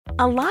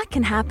A lot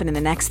can happen in the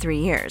next 3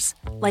 years.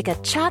 Like a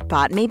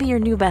chatbot may be your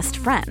new best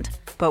friend.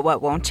 But what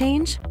won't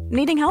change?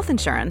 Needing health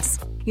insurance.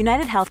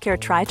 United Healthcare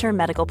Tri-Term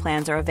Medical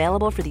Plans are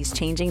available for these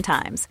changing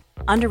times.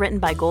 Underwritten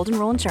by Golden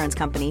Rule Insurance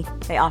Company,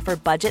 they offer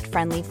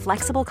budget-friendly,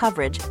 flexible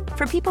coverage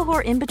for people who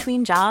are in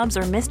between jobs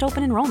or missed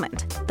open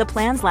enrollment. The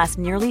plans last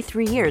nearly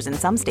 3 years in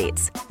some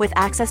states, with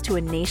access to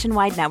a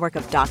nationwide network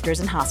of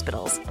doctors and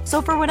hospitals.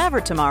 So for whatever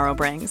tomorrow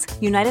brings,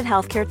 United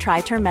Healthcare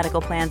Tri-Term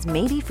Medical Plans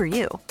may be for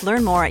you.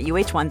 Learn more at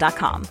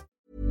uh1.com.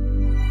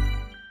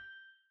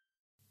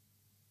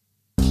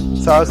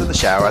 So I was in the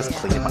shower, I was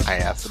cleaning my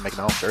ass and making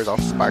all sure it's all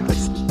sparkly,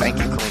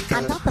 spanky clean.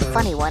 I'm not the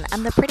funny one,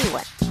 I'm the pretty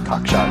one.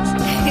 Cock shots.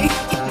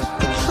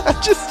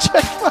 I just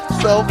checked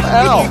myself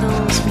out.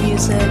 Candles,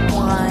 music,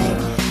 wine,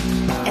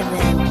 and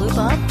then lube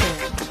up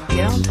and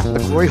get on top. The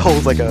glory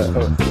hole's like a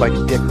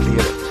dick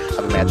theater.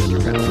 I've imagined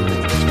your friends.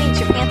 Which means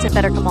your pants had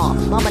better come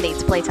off. Mama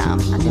needs playtime.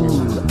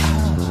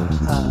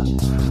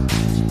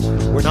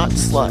 We're not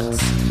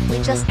sluts. We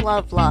just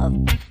love love.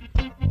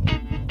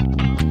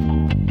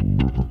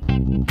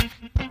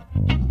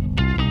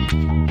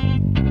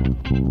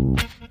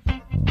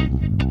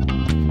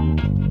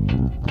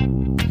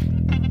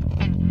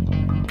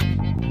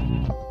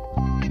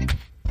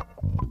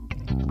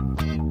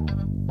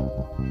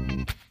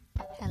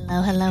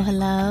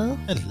 Hello.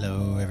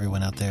 Hello,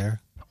 everyone out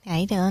there How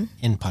you doing?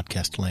 in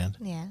podcast land.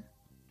 Yeah.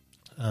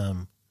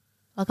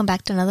 Welcome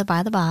back to another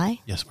By the By.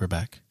 Yes, we're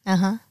back.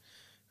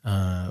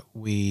 Uh-huh.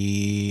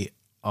 We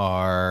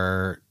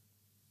are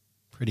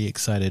pretty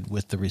excited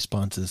with the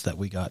responses that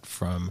we got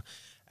from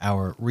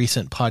our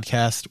recent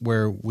podcast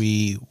where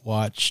we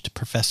watched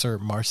Professor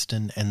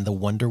Marston and the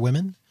Wonder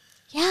Women.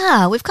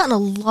 Yeah, we've gotten a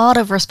lot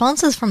of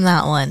responses from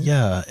that one.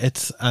 Yeah,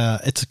 it's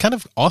kind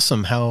of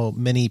awesome how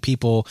many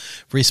people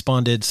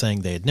responded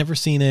saying they had never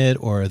seen it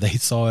or they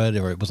saw it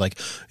or it was like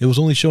it was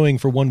only showing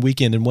for one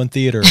weekend in one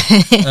theater.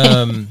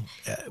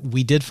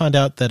 We did find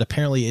out that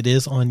apparently it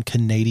is on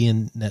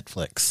Canadian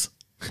Netflix.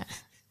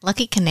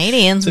 Lucky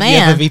Canadians, So man. if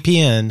you have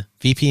a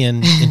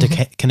VPN into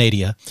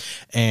Canada,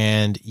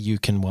 and you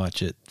can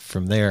watch it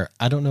from there.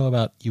 I don't know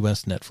about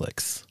US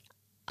Netflix.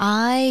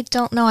 I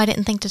don't know. I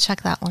didn't think to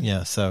check that one.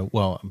 Yeah, so,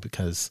 well,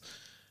 because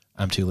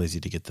I'm too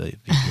lazy to get the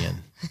VPN.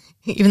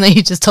 Even though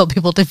you just told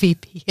people to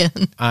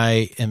VPN.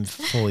 I am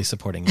fully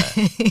supporting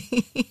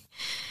that.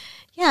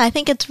 Yeah, I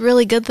think it's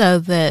really good, though,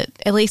 that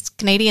at least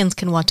Canadians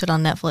can watch it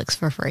on Netflix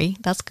for free.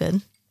 That's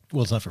good.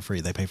 Well, it's not for free.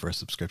 They pay for a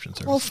subscription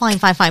service. Well, fine.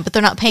 But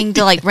they're not paying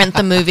to, like, rent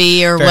the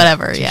movie or Fair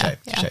whatever. enough.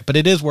 Yeah. Touché. But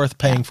it is worth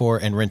paying for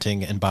and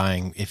renting and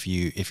buying if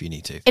you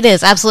need to. It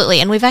is,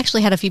 absolutely. And we've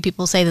actually had a few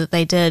people say that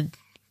they did,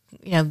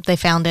 you know, they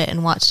found it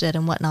and watched it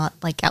and whatnot,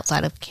 like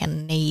outside of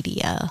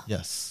Canada.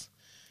 Yes.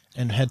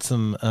 And had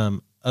some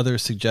other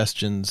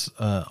suggestions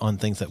on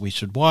things that we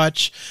should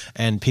watch,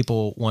 and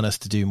people want us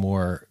to do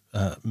more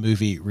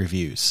movie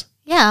reviews.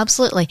 Yeah,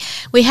 absolutely.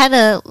 We had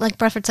like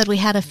Bradford said, we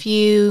had a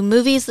few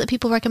movies that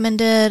people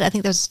recommended. I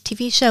think there's a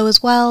TV show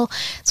as well.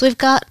 So we've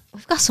got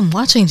some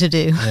watching to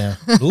do. Yeah.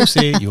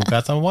 Lucy, you've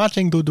got some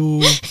watching to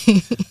do.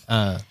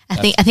 I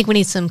think we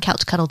need some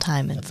couch cuddle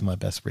time and That's my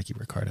best Ricky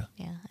Ricardo.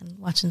 yeah, and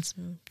watching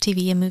some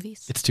TV and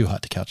movies. It's too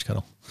hot to couch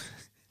cuddle.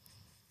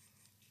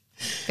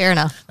 Fair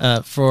enough.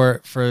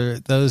 For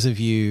those of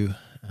you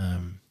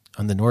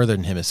on the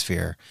northern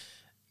hemisphere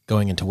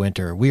going into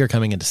winter, we are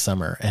coming into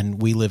summer,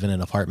 and we live in an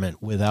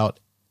apartment without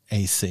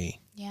AC.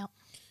 Yeah.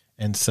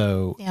 And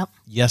so Yep.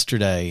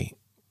 yesterday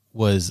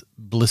was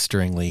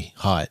blisteringly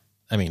hot.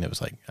 I mean, it was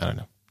like, I don't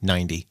know,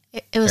 90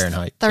 It was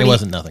Fahrenheit. 30, It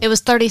wasn't nothing. It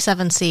was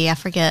 37 C. I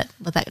forget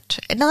what that.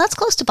 No, that's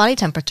close to body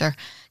temperature.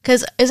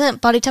 Because isn't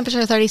body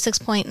temperature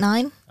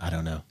 36.9? I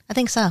don't know. I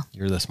think so.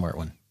 You're the smart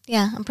one.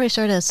 Yeah, I'm pretty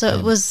sure it is. So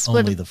it was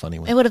only the funny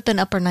one. It would have been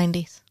upper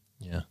 90s.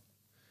 Yeah.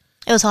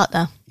 It was hot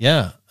though.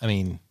 Yeah. I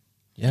mean,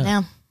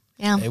 yeah.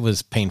 Yeah. It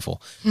was painful.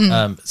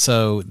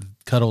 So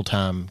cuddle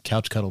time,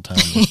 couch cuddle time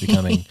is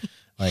becoming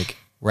like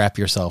wrap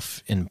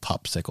yourself in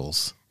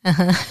popsicles.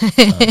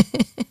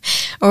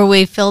 Or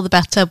we fill the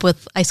bathtub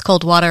with ice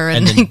cold water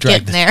and, then get drag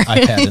in the there.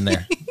 iPad in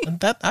there.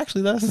 That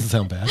doesn't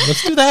sound bad.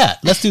 Let's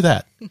do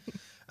that.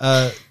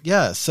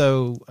 Yeah.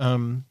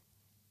 So,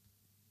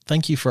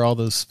 thank you for all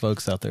those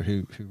folks out there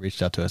who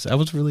reached out to us. I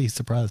was really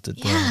surprised at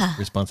the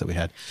response that we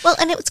had. Well,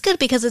 and it was good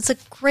because it's a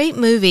great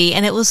movie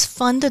and it was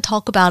fun to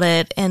talk about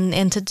it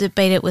and to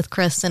debate it with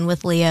Chris and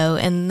with Leo.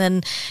 And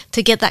then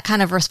to get that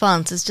kind of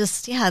response is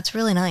just, it's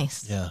really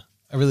nice. Yeah.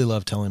 I really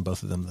love telling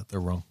both of them that they're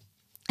wrong.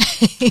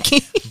 I'm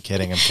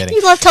kidding.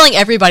 You love telling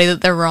everybody that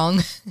they're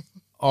wrong.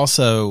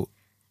 Also,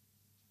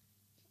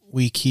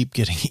 we keep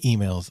getting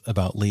emails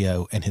about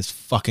Leo and his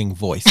fucking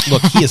voice.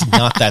 Look, he is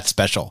not that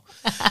special.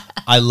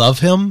 I love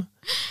him,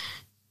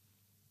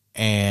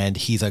 and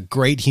he's a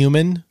great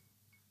human,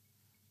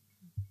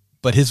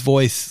 but his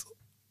voice,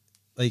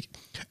 like,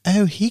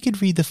 oh, he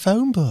could read the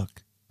phone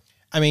book.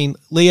 I mean,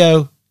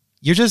 Leo,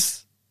 you're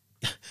just,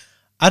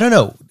 I don't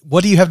know.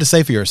 What do you have to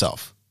say for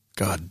yourself?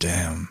 God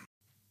damn.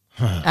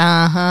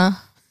 Uh-huh.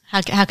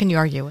 How can you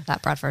argue with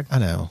that, Bradford? I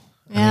know.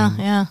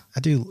 Yeah. I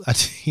do.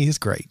 He's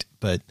great.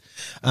 But,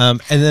 and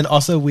then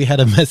also we had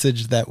a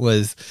message that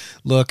was,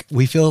 look,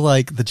 we feel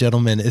like the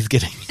gentleman is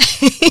getting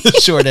the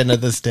short end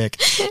of the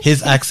stick.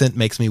 His accent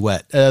makes me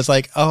wet. And I was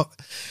like, oh,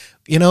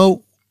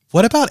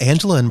 what about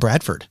Angela and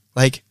Bradford?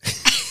 Like,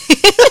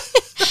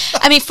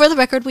 I mean, for the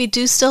record, we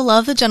do still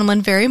love the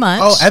gentleman very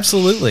much. oh,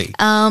 absolutely.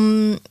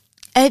 And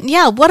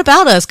yeah, what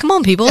about us? Come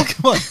on, people.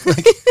 Come on.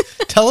 Like,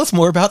 tell us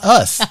more about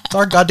us. It's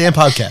our goddamn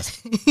podcast.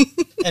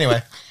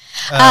 Anyway.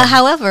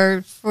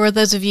 However, for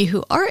those of you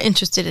who are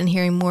interested in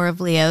hearing more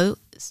of Leo,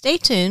 stay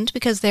tuned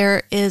because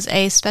there is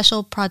a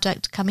special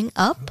project coming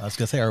up. I was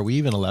going to say, are we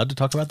even allowed to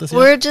talk about this yet?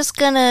 We're just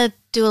going to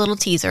do a little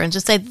teaser and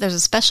just say that there's a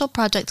special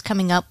project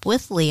coming up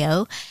with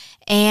Leo,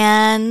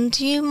 and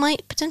you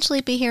might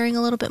potentially be hearing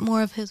a little bit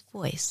more of his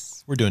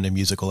voice. We're doing a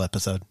musical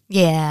episode.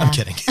 Yeah. I'm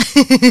kidding.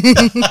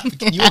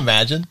 Can you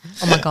imagine?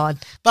 Oh, my God.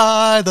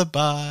 By the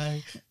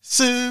by,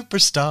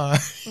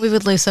 superstar. We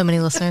would lose so many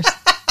listeners.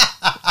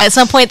 At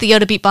some point, the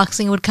Yoda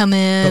beatboxing would come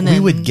in. But we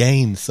would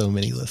gain so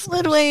many listeners.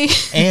 Would we?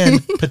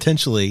 And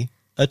potentially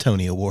a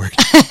Tony Award.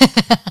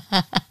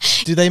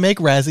 Do they make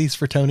Razzies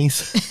for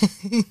Tonys?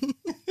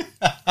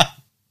 I'm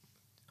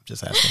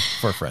just asking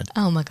for a friend.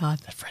 Oh, my God.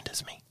 That friend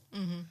is me.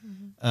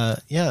 Mm-hmm.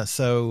 Yeah,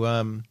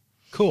 so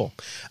cool.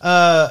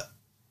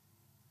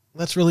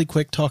 Let's really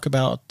quick talk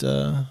about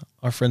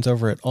our friends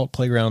over at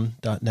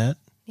altplayground.net.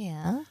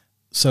 Yeah.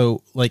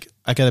 So, like,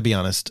 I got to be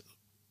honest.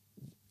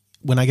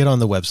 When I get on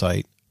the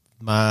website,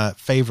 my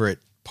favorite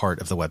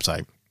part of the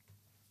website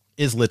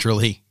is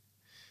literally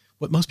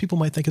what most people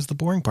might think is the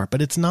boring part,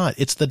 but it's not.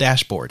 It's the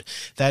dashboard.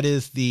 That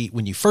is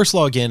when you first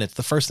log in, it's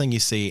the first thing you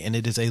see, and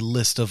it is a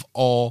list of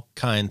all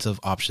kinds of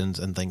options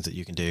and things that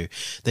you can do.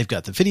 They've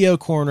got the video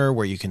corner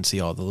where you can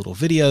see all the little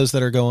videos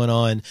that are going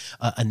on,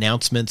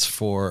 announcements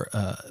for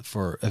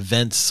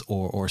events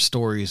or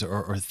stories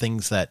or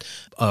things that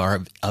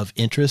are of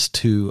interest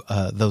to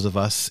those of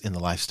us in the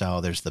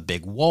lifestyle. There's the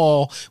big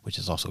wall, which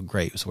is also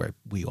great. It's where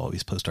we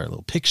always post our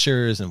little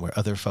pictures and where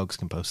other folks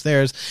can post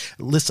theirs.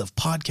 Lists of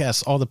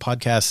podcasts, all the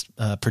podcasts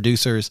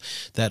producers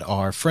that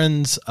are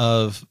friends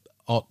of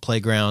Alt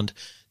Playground.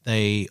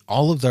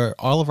 All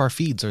of our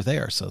feeds are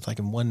there, so it's like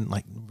in one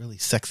like really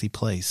sexy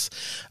place.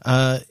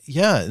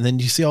 Yeah, and then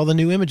you see all the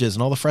new images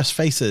and all the fresh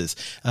faces,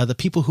 the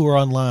people who are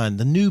online,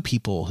 the new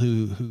people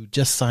who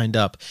just signed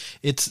up.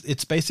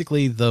 It's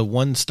basically the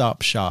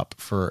one-stop shop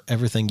for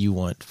everything you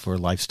want for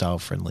lifestyle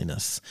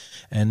friendliness.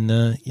 And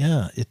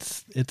yeah,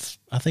 it's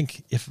I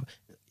think if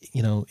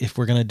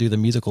we're going to do the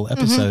musical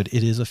episode,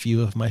 it is a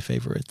few of my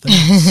favorite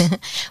things.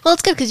 Well,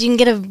 it's good because you can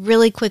get a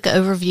really quick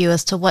overview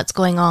as to what's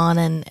going on,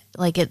 and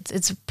like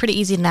it's pretty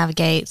easy to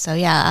navigate. So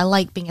yeah, I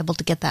like being able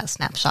to get that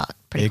snapshot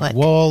pretty quick. Big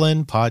wall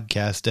and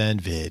podcast and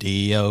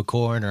video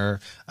corner,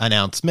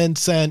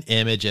 announcements and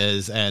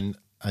images, and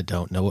I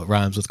don't know what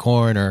rhymes with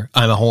corner.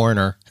 I'm a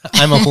Horner.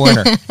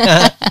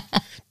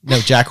 No,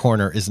 Jack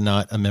Horner is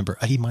not a member.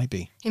 He might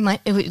be. He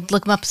might.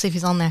 Look him up, see if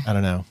he's on there. I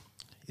don't know.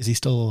 Is he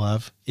still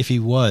alive? If he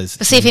was,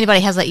 see if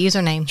anybody has that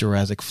username.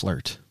 Jurassic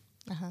Flirt.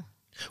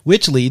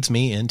 Which leads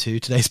me into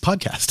today's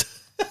podcast.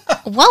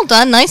 Well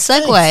done. Nice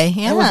segue. Thanks.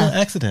 Yeah. That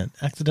was an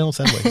accidental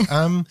segue.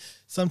 I'm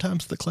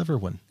sometimes the clever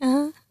one.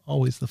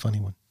 Always the funny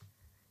one.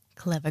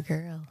 Clever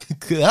girl.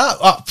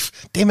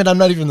 Damn it. I'm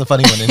not even the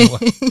funny one anymore.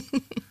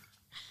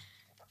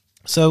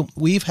 So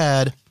we've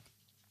had,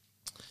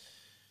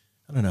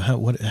 I don't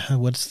know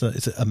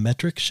is it a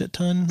metric shit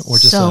ton or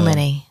just so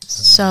many.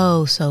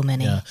 So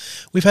many. Yeah.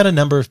 We've had a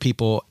number of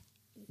people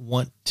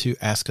want to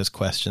ask us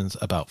questions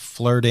about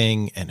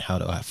flirting and how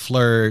do I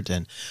flirt,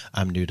 and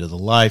I'm new to the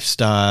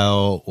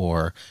lifestyle,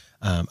 or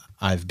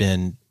I've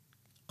been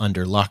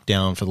under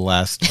lockdown for the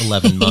last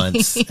 11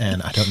 months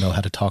and I don't know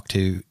how to talk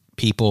to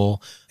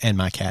people and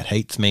my cat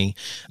hates me.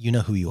 You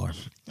know who you are.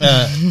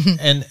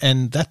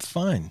 And that's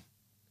fine.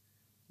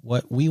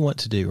 What we want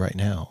to do right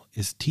now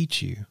is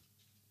teach you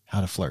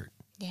how to flirt.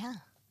 Yeah.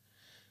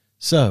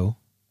 So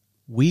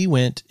we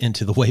went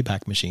into the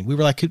Wayback Machine. We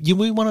were like,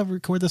 we want to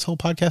record this whole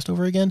podcast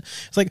over again?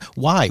 It's like,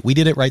 why? We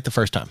did it right the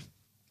first time.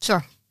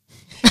 Sure.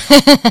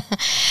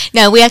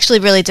 No, we actually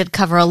really did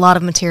cover a lot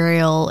of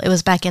material. It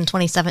was back in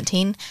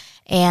 2017,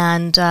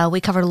 and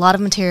we covered a lot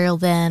of material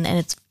then, and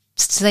it's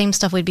same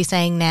stuff we'd be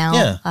saying now.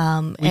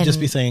 Yeah. We'd just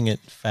be saying it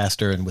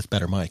faster and with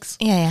better mics.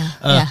 Yeah.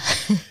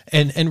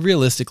 And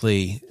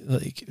realistically,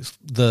 like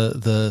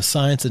the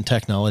science and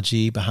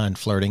technology behind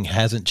flirting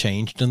hasn't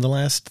changed in the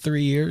last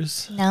 3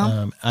 years.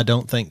 No. I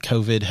don't think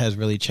COVID has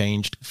really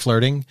changed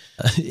flirting.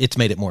 It's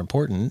made it more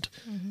important.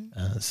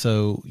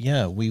 So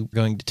yeah, we're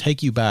going to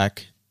take you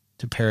back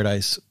to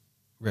Paradise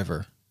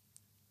River.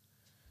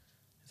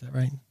 Is that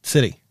right?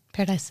 City.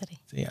 Paradise City.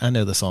 See, I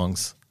know the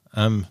songs.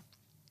 I'm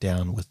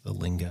down with the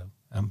lingo.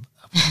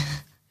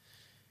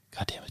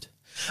 God damn it.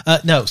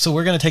 No, so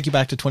we're going to take you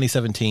back to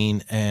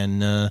 2017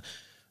 and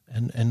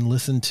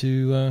listen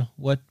to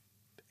what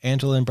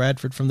Angela and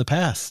Bradford from the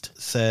past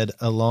said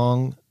a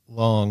long,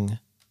 long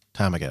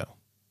time ago.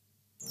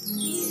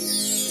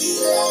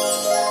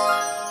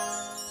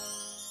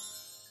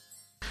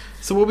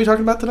 So what are we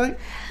talking about tonight?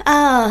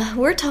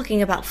 We're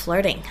talking about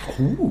flirting.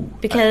 Ooh.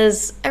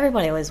 Because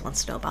everybody always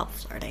wants to know about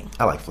flirting.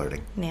 I like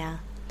flirting. Yeah.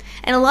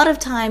 And a lot of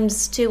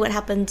times, too, what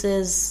happens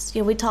is,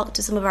 we talk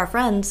to some of our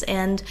friends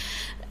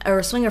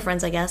or swinger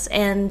friends, I guess,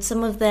 and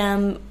some of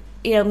them,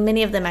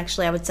 many of them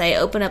actually, I would say,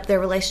 open up their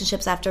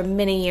relationships after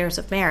many years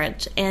of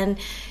marriage. And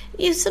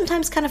you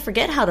sometimes kind of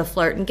forget how to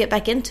flirt and get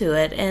back into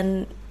it,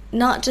 and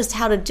not just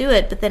how to do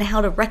it, but then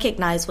how to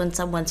recognize when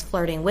someone's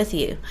flirting with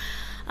you.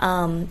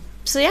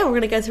 So yeah, we're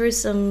going to go through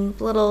some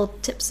little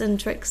tips and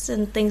tricks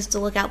and things to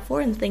look out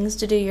for and things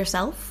to do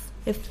yourself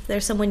if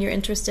there's someone you're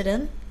interested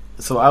in.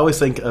 So I always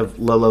think of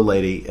Lolo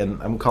Lady,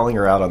 and I'm calling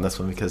her out on this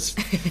one because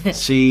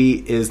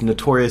she is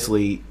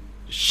notoriously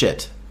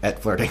shit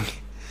at flirting.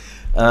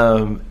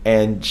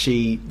 And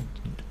she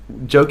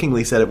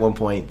jokingly said at one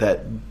point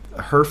that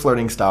her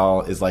flirting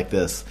style is like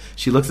this.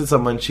 She looks at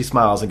someone, she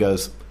smiles and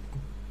goes,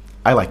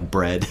 "I like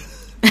bread."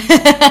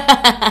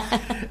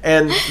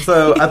 And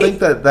so I think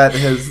that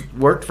has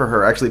worked for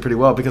her actually pretty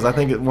well, because I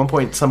think at one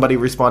point somebody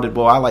responded,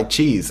 "Well, I like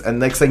cheese," and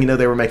next thing you know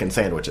they were making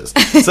sandwiches.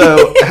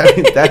 So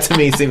that to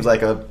me seems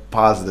like a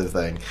positive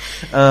thing.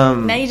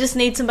 Now you just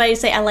need somebody to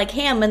say, "I like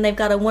ham," and they've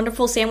got a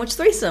wonderful sandwich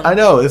threesome. I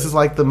know, this is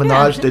like the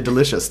menage de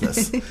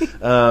deliciousness.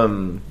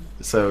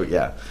 So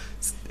yeah,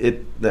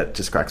 that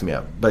just cracks me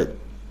up. But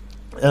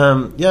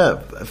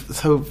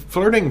so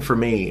flirting for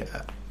me,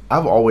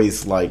 I've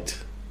always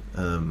liked.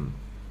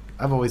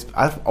 I've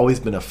always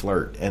been a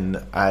flirt,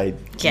 and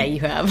Yeah, you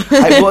have.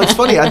 Well, it's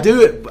funny. I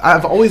do it.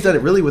 I've always done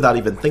it really without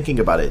even thinking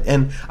about it,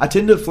 and I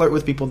tend to flirt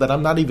with people that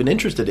I'm not even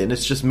interested in.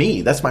 It's just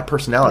me. That's my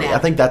personality. Yeah. I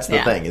think that's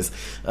the thing is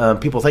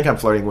people think I'm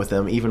flirting with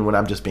them even when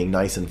I'm just being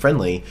nice and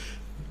friendly.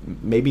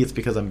 Maybe it's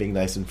because I'm being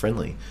nice and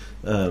friendly.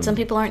 Some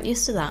people aren't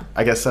used to that.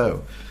 I guess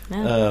so.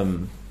 Yeah.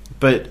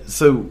 But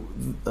so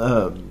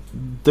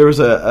there was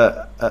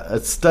a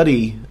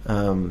study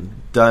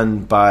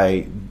done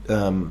by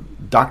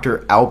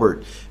Dr.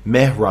 Albert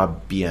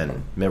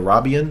Mehrabian.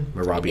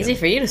 Easy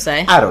for you to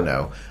say. I don't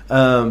know.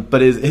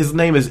 But his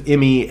name is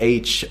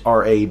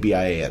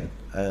Mehrabian.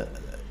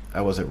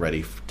 I wasn't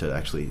ready to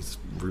actually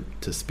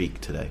to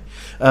speak today.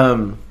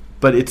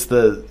 But it's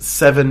the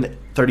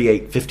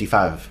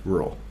 7-38-55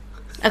 rule.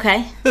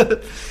 Okay.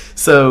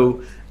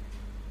 So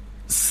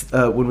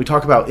when we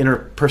talk about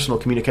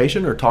interpersonal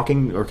communication or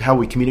talking or how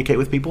we communicate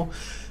with people,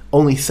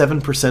 only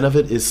 7% of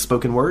it is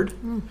spoken word,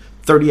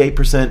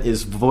 38%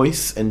 is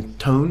voice and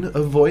tone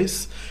of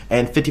voice,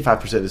 and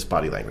 55% is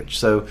body language.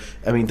 So,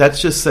 I mean, that's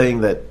just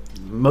saying that,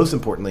 most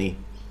importantly,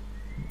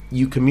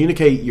 you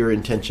communicate your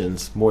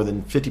intentions. More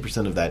than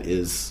 50% of that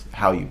is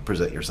how you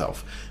present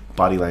yourself,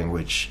 body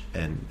language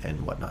and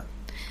whatnot.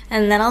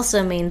 And that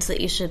also means that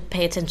you should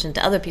pay attention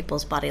to other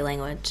people's body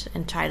language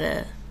and try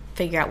to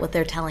figure out what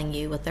they're telling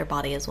you with their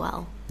body as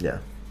well. Yeah.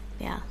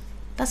 Yeah.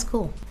 That's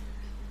cool.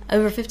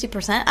 Over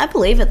 50%? I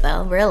believe it,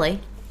 though, really.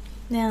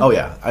 Yeah. Oh,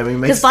 yeah. I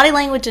mean, because body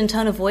language and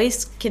tone of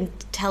voice can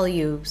tell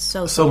you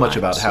so much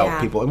about how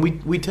people... And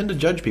we tend to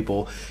judge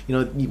people. You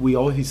know, we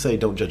always say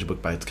don't judge a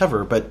book by its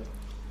cover, but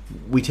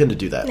we tend to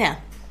do that. Yeah.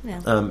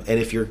 And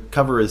if your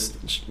cover is,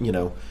 you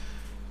know,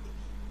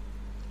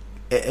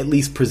 at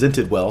least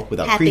presented well,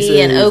 without happy creases.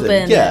 And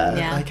open.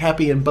 Yeah, like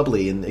happy and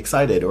bubbly and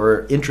excited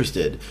or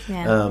interested.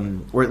 Yeah.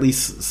 Or at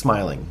least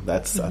smiling.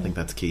 That's I think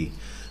that's key.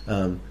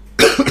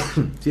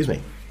 Excuse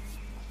me.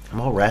 I'm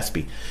all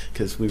raspy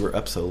because we were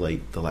up so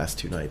late the last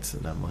 2 nights,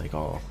 and I'm like,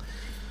 oh,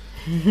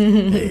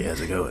 hey,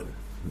 how's it going?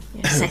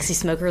 Yeah, sexy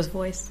smoker's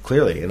voice.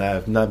 Clearly, and I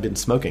have not been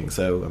smoking,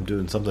 so I'm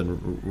doing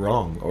something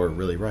wrong or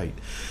really right.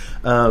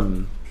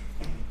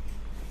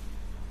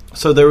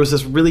 So there was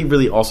this really,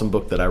 really awesome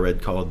book that I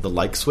read called The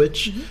Like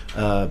Switch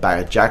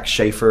by Jack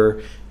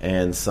Schaefer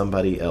and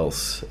somebody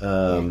else,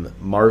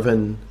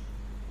 Marvin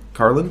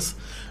Carlins.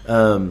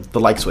 The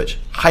Like Switch.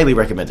 Highly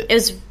recommend it. It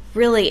was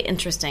really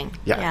interesting.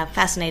 Yeah,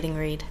 fascinating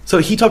read. So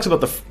he talks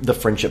about the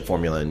friendship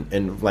formula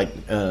and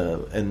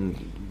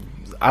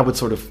I would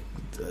sort of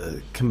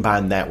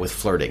combine that with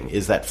flirting.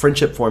 Is that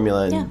friendship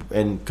formula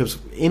and because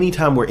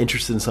anytime we're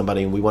interested in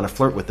somebody and we want to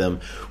flirt with them,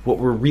 what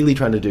we're really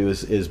trying to do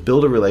is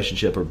build a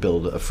relationship or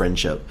build a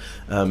friendship.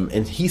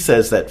 And he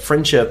says that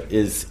friendship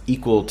is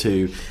equal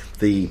to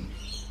the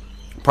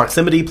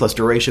proximity plus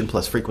duration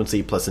plus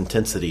frequency plus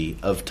intensity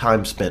of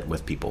time spent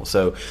with people.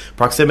 So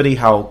proximity,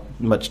 how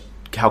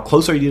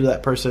close are you to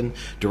that person?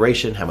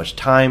 Duration, how much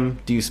time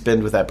do you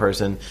spend with that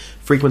person?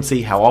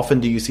 Frequency, how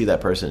often do you see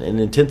that person? And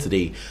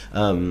intensity,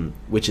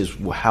 which is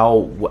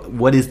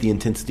what is the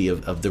intensity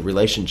of the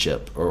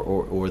relationship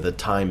or the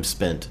time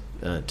spent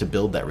to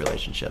build that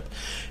relationship?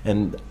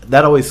 And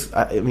that always,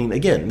 I mean,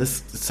 again,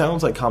 this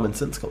sounds like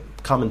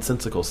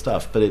commonsensical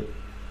stuff, but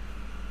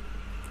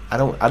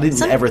I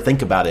didn't ever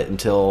think about it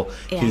until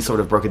he sort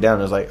of broke it down.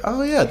 I was like,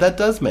 oh yeah, that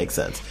does make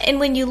sense. And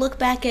when you look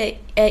back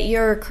at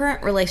your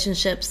current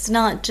relationships,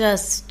 not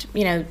just,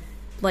 you know,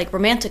 like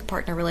romantic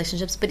partner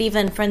relationships, but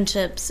even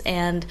friendships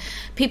and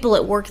people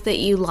at work that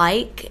you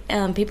like,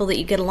 people that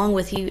you get along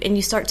with, and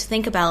you start to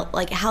think about,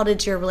 like, how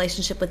did your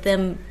relationship with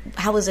them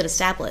how was it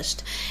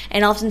established?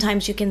 And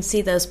oftentimes you can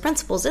see those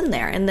principles in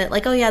there, and that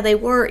like, oh yeah, they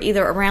were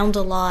either around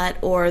a lot,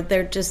 or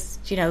they're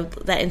just, you know,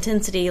 that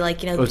intensity,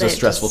 like, you know, it was a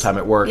stressful time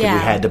at work, and we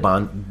had to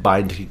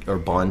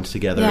bond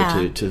together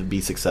Yeah. to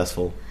be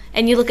successful.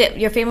 And you look at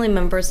your family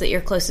members that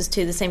you're closest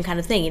to, the same kind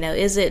of thing. You know,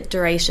 is it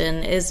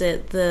duration? Is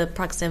it the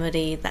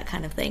proximity? That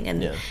kind of thing.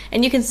 And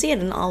and you can see it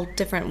in all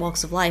different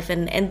walks of life.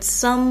 And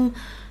sometimes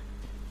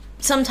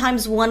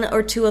one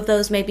or two of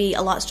those may be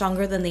a lot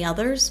stronger than the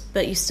others,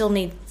 but you still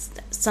need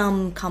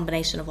some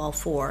combination of all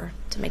four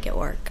to make it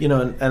work. You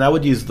know, and I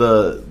would use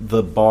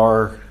the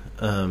bar,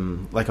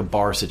 like a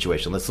bar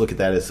situation. Let's look at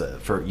that as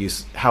for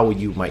use, how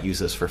you might use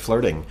this for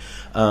flirting.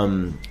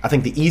 I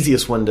think the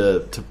easiest one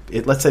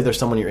let's say there's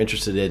someone you're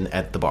interested in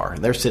at the bar,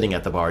 and they're sitting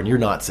at the bar, and you're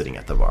not sitting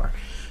at the bar.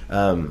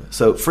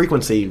 So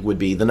frequency would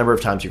be the number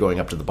of times you're going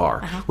up to the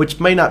bar,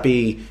 which may not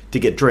be to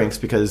get drinks,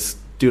 because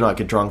do not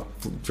get drunk.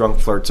 Drunk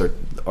flirts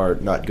are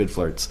not good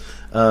flirts.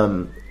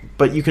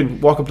 But you can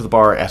walk up to the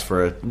bar, ask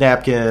for a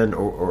napkin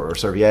or a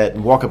serviette,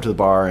 and walk up to the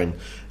bar and,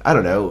 I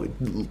don't know,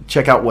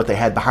 check out what they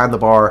had behind the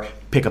bar,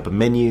 pick up a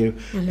menu.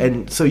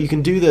 And so you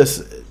can do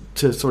this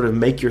to sort of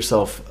make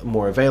yourself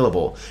more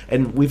available.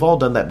 And we've all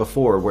done that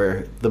before,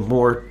 where the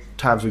more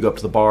times we go up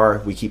to the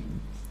bar, we keep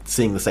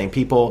seeing the same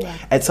people. Yeah.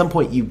 At some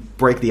point you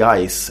break the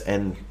ice,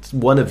 and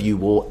one of you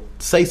will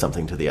say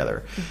something to the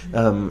other.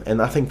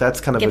 And I think that's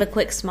kind of... Give a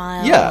quick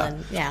smile.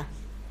 Yeah.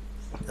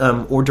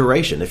 And, or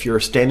duration. If you're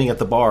standing at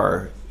the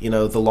bar, you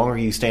know, the longer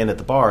you stand at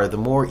the bar, the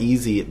more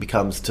easy it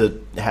becomes to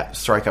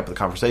strike up the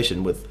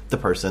conversation with the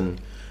person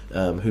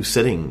who's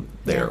sitting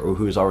there or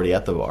who's already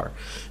at the bar.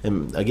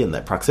 And again,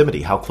 that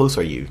proximity, how close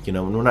are you? You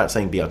know, and we're not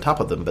saying be on top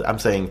of them, but I'm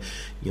saying,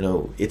 you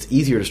know, it's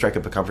easier to strike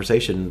up a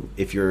conversation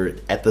if you're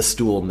at the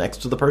stool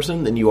next to the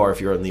person than you are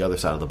if you're on the other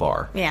side of the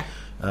bar. Yeah.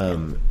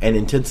 And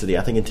intensity.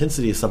 I think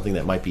intensity is something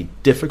that might be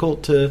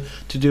difficult to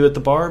do at the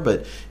bar,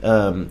 but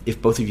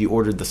if both of you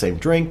ordered the same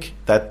drink,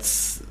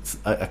 that's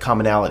a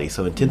commonality.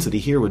 So intensity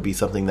here would be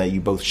something that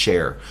you both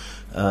share.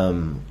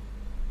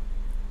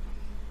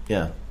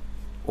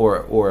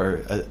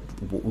 Or a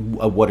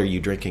what are you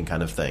drinking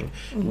kind of thing.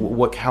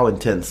 How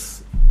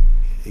intense,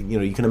 you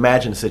know, you can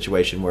imagine a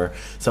situation where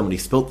somebody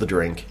spilt the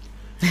drink.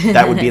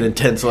 That would be an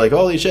intense, like,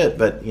 holy shit,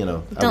 but, you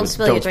know. Don't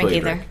spill your drink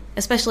either.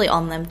 Especially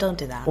on them. Don't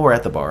do that. Or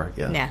at the bar,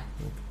 yeah. Yeah.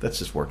 That's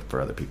just work for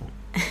other people.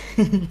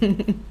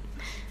 I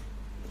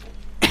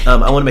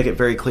want to make it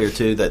very clear,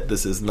 too, that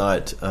this is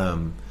not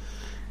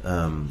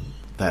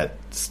that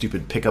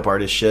stupid pickup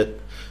artist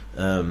shit.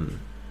 I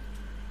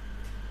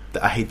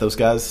hate those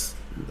guys.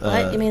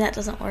 What? You mean that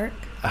doesn't work?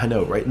 I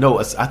know, right? No,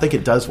 I think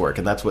it does work,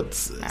 and that's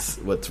what's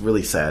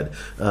really sad.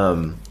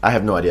 I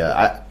have no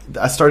idea.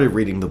 I started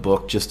reading the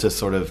book just to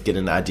sort of get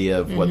an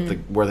idea of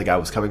where the guy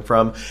was coming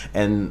from,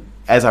 and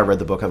as I read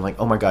the book, I'm like,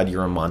 oh my god,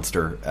 you're a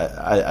monster.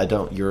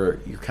 You're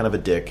kind of a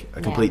dick, a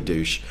complete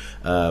douche,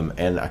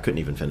 and I couldn't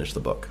even finish the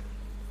book.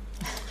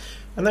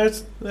 And there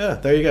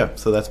you go.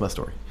 So that's my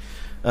story.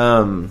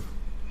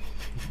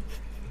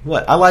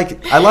 What I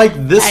like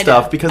this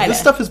stuff because this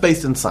stuff is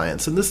based in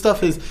science, and this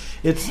stuff is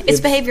it's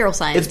behavioral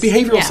science. It's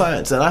behavioral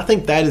science, and I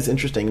think that is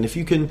interesting. And if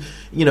you can,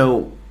 you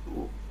know,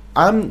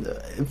 I'm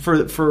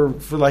for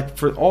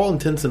all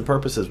intents and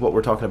purposes, what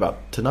we're talking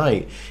about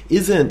tonight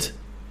isn't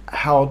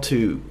how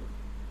to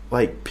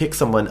like pick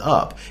someone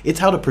up. It's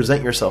how to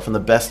present yourself in the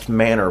best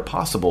manner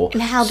possible,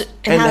 and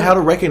how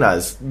to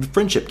recognize the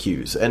friendship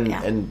cues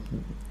and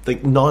the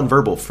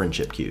nonverbal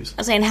friendship cues.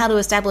 I'm saying how to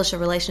establish a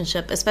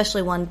relationship,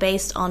 especially one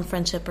based on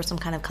friendship or some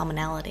kind of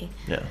commonality.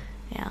 Yeah.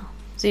 Yeah.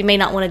 So you may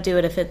not want to do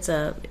it if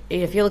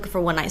you're looking for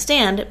a one night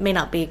stand, it may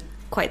not be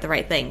quite the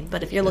right thing.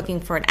 But if you're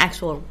looking for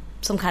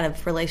some kind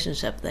of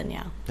relationship, then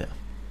yeah.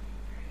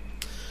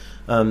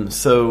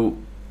 So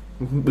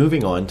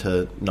moving on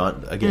to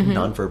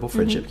nonverbal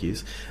friendship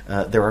cues.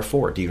 There are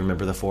 4. Do you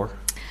remember the 4?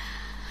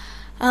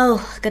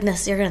 Oh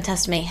goodness, you're going to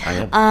test me. I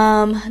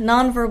am.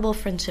 Nonverbal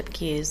friendship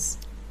cues.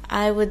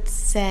 I would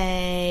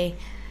say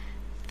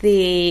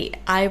the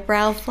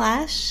eyebrow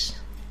flash.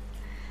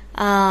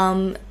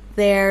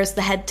 There's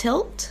the head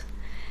tilt,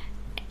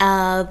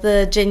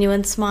 the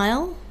genuine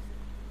smile,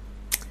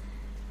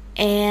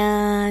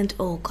 and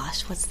oh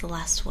gosh, what's the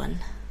last one?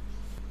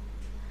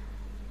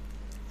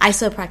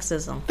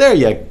 Isopraxism. There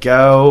you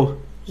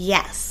go.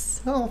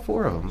 Yes. Oh,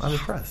 4 of them. I'm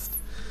impressed.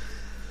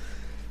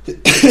 All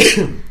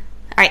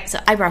right, so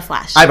eyebrow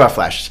flash. Eyebrow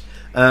flash.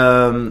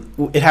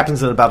 It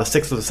happens in about a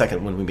sixth of a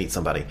second when we meet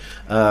somebody.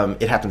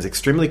 It happens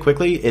extremely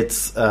quickly.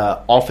 It's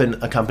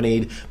often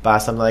accompanied by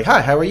something like,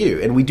 "Hi, how are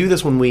you?" And we do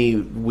this when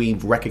we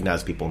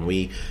recognize people, and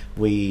we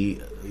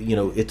you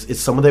know, it's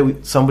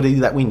somebody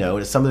that we know.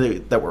 It's somebody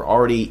that we're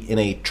already in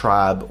a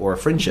tribe or a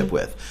friendship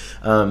with.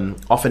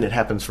 Often it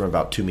happens from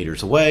about 2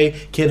 meters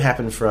away. Can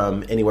happen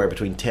from anywhere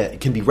between 10.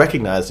 Can be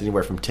recognized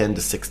anywhere from 10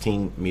 to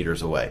 16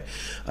 meters away.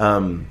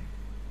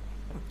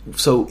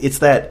 So it's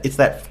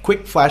that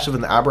quick flash of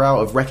an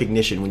eyebrow of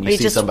recognition when you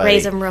see just somebody.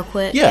 Raise them real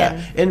quick.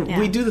 Yeah, and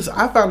we do this.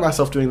 I found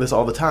myself doing this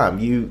all the time.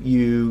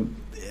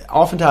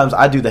 oftentimes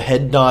I do the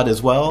head nod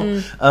as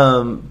well,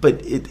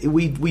 but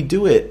we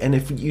do it, and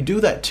if you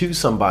do that to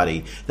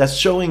somebody, that's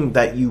showing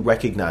that you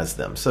recognize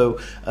them. So,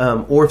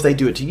 or if they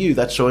do it to you,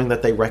 that's showing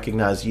that they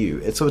recognize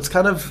you. And so it's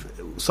kind of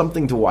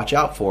something to watch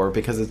out for,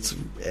 because it's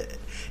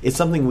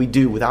something we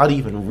do without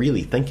even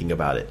really thinking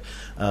about it,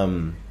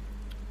 and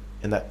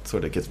that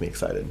sort of gets me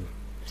excited.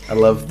 I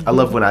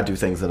love when I do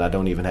things and I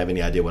don't even have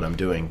any idea what I'm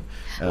doing.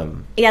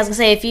 Yeah, I was gonna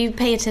say, if you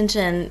pay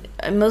attention,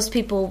 most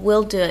people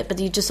will do it, but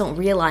you just don't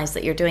realize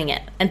that you're doing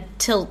it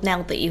until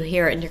now that you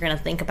hear it, and you're gonna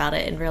think about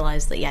it and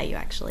realize that you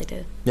actually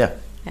do. Yeah,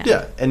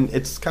 and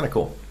it's kind of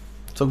cool.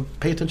 So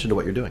pay attention to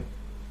what you're doing.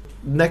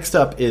 Next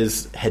up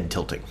is head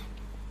tilting,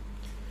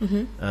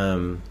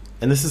 and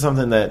this is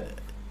something that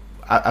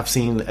I've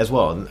seen as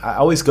well. And I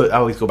always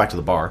go back to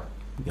the bar,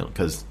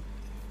 because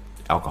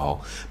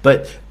alcohol,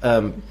 but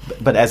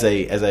as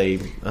a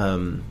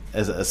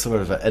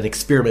sort of an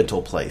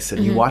experimental place,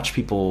 and you watch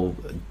people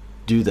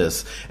do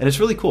this, and it's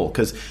really cool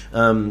because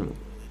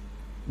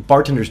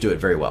bartenders do it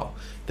very well.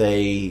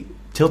 They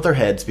tilt their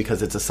heads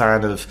because it's a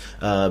sign of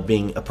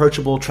being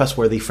approachable,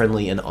 trustworthy,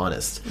 friendly, and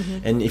honest.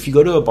 And if you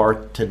go to a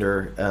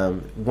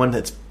bartender, one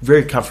that's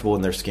very comfortable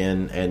in their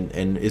skin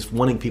and is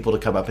wanting people to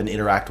come up and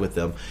interact with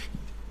them,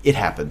 it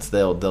happens.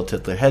 They'll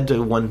tilt their head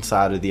to one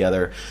side or the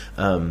other,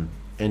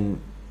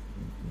 and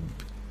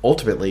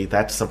ultimately,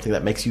 that's something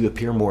that makes you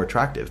appear more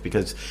attractive,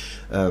 because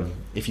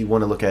if you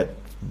want to look at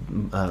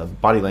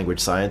body language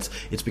science,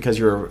 it's because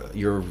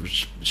you're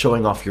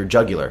showing off your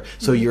jugular.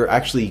 So you're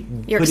actually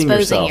you're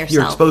exposing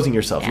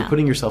yourself. Yeah. You're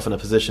putting yourself in a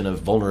position of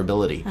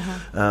vulnerability,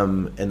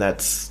 and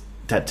that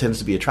tends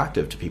to be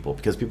attractive to people,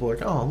 because people are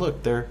like, oh,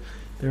 look, they're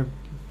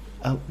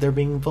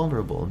being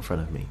vulnerable in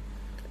front of me.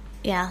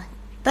 Yeah,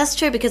 that's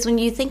true, because when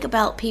you think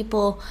about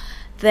people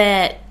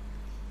that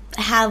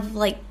have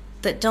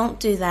that don't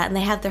do that, and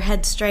they have their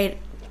head straight,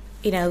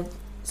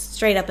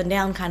 straight up and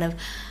down, kind of,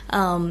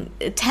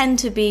 tend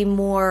to be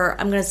more,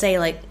 I'm going to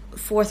say,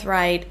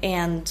 forthright,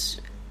 and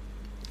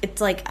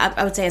it's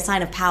I would say a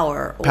sign of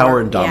power. Power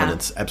and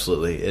dominance,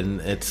 absolutely,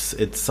 and it's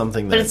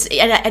something that.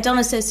 But I don't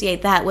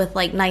associate that with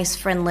nice,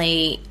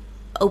 friendly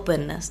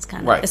openness,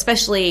 kind of, right.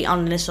 Especially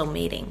on initial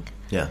meeting.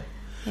 Yeah.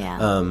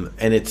 Yeah.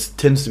 And it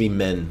tends to be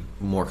men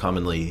more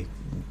commonly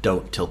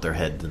don't tilt their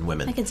head than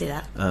women. I can see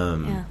that.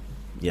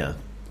 Yeah.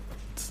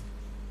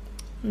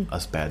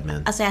 Us bad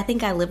men. I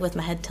think I live with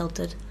my head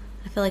tilted.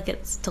 I feel like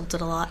it's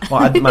tilted a lot.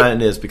 Well,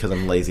 mine is because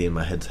I'm lazy and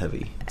my head's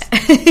heavy.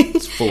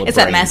 It's full of brains.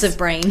 That massive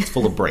brain. It's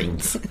full of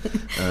brains.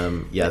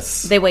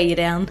 Yes. They weigh you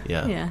down.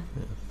 Yeah.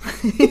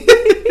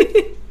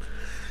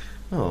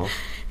 Oh.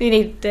 You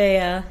need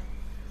a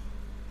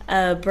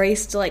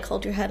brace to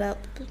hold your head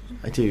up.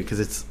 I do,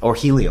 because or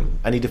helium.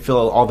 I need to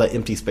fill all that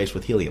empty space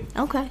with helium.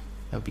 Okay.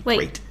 That would be Wait,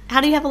 great.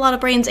 How do you have a lot of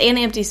brains and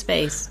empty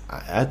space?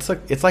 It's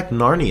like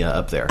Narnia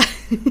up there.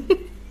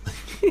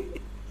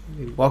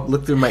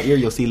 Look through my ear,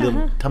 you'll see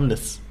little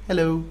Tumnus.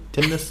 Hello,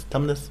 Timnus,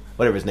 Tumnus,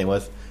 whatever his name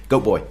was.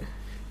 Goat Boy.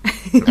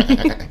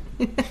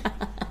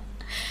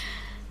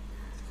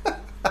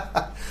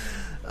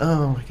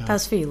 Oh my god. That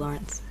was for you,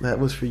 Lawrence. That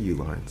was for you,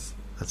 Lawrence.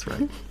 That's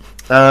right.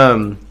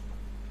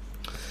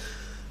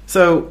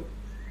 So,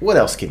 what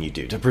else can you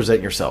do to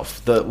present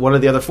yourself? One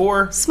of the other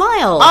four?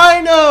 Smile.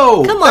 I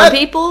know! Come on,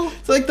 people.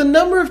 It's the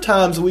number of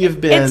times we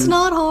have been... It's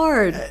not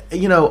hard.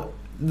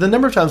 The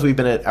number of times we've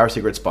been at Our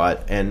Secret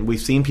Spot and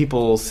we've seen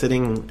people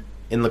sitting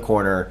in the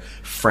corner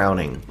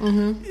frowning.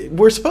 Mm-hmm.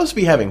 We're supposed to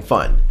be having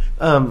fun.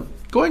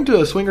 Going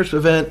to a swingers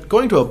event,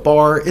 going to a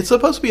bar, it's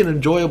supposed to be an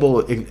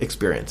enjoyable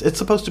experience. It's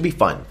supposed to be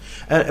fun.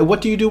 And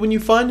what do you do when you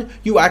fun?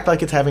 You act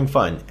like it's having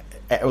fun,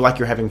 like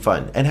you're having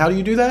fun. And how do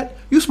you do that?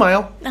 You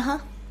smile. Uh-huh.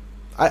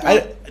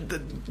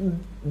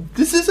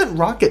 This isn't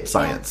rocket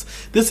science.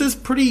 Yeah. This is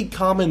pretty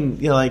common,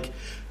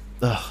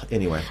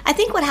 anyway. I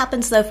think what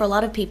happens, though, for a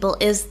lot of people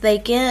is they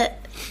get,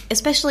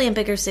 especially in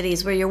bigger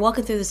cities where you're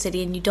walking through the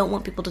city and you don't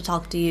want people to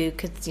talk to you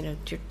because, you're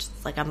just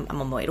I'm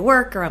on my way to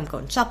work, or I'm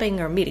going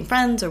shopping or meeting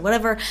friends or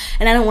whatever,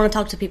 and I don't want to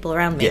talk to people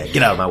around me. Yeah,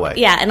 get out of my way.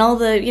 Yeah, and all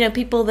the,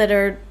 people that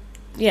are,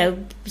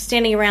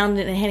 standing around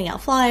and handing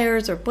out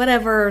flyers or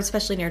whatever,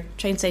 especially near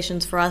train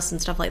stations for us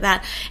and stuff like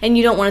that, and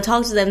you don't want to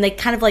talk to them, they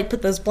kind of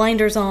put those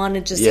blinders on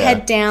and just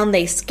head down,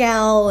 they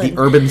scowl. The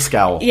urban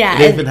scowl. Yeah.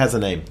 It even has a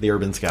name, the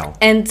urban scowl.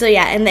 And so,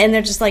 and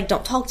they're just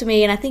don't talk to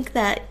me, and I think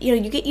that, you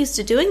get used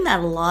to doing that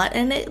a lot,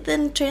 and it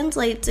then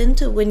translates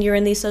into when you're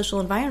in these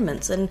social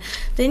environments, and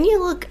then you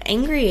look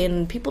angry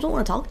and people don't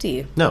want to talk to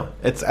you. No,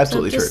 it's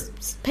absolutely true.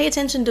 Just pay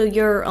attention to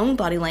your own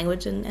body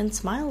language and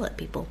smile at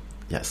people.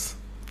 Yes.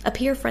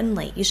 Appear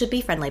friendly. You should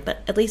be friendly,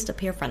 but at least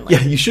appear friendly.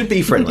 Yeah, you should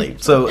be friendly.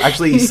 So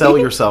actually sell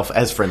yourself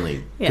as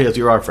friendly, because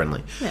you are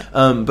friendly.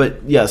 Yeah.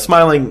 But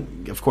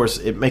smiling, of course,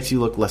 it makes you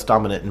look less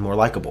dominant and more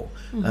likable,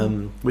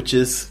 which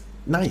is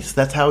nice.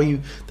 That's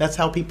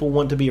how people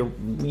want to be.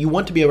 You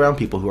want to be around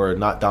people who are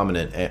not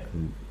dominant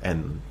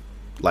and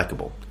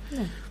likable.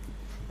 Yeah.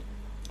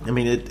 I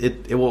mean,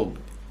 it will.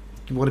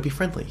 You want to be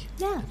friendly.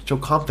 Yeah. Show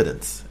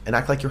confidence and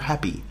act like you're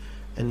happy,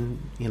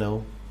 and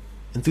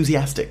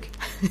enthusiastic,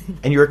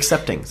 and you're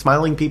accepting.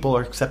 Smiling people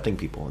are accepting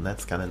people, and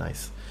that's kind of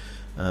nice.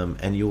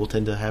 and you will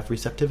tend to have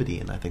receptivity,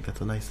 and I think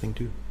that's a nice thing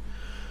too.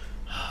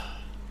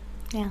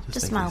 Yeah, just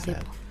makes me smile, sad.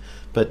 people.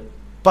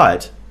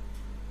 But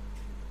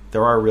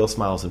there are real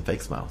smiles and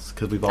fake smiles,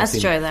 because we've all That's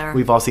seen true, there are.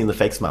 we've all seen the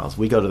fake smiles.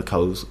 We go to the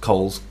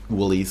Kohl's,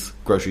 Woolies,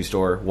 grocery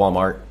store,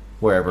 Walmart,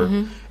 wherever,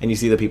 Mm-hmm. and you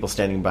see the people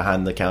standing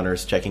behind the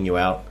counters checking you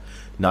out,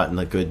 not in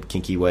the good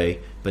kinky way,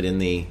 but in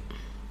the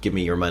give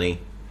me your money,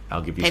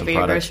 I'll give you Pay some for your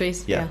product.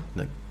 groceries, Yeah,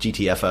 yeah. the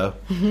GTFO.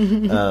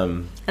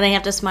 And they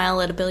have to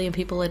smile at 1 billion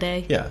people a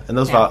day. Yeah, and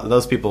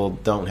those people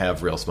don't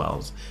have real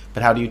smiles.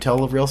 But how do you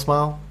tell a real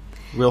smile?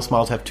 Real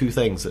smiles have two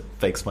things that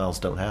fake smiles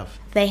don't have.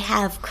 They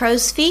have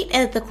crow's feet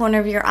at the corner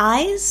of your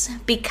eyes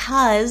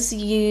because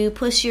you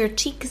push your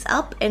cheeks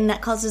up, and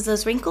that causes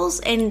those wrinkles,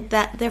 and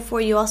that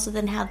therefore you also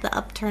then have the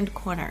upturned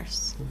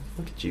corners.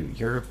 Look at you.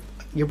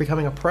 You're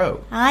becoming a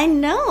pro. I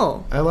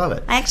know. I love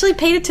it. I actually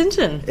paid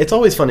attention. It's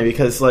always funny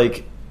because,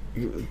 like,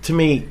 to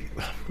me,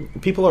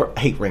 people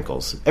hate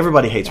wrinkles.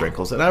 Everybody hates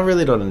wrinkles, and I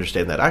really don't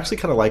understand that. I actually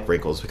kind of like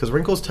wrinkles because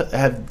wrinkles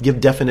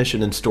give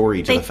definition and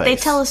story to the face. They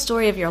tell a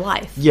story of your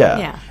life.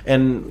 Yeah.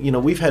 And,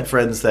 we've had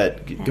friends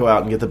that go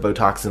out and get the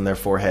Botox in their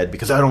forehead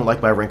because I don't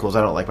like my wrinkles,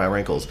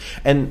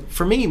 And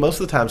for me,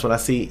 most of the times when I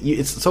see,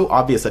 it's so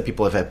obvious that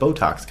people have had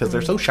Botox because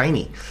they're so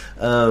shiny.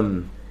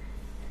 And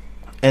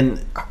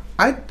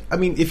I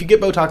mean, if you get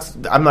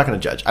Botox, I'm not going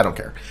to judge. I don't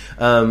care.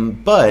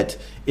 But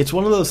it's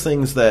one of those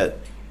things that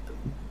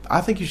I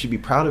think you should be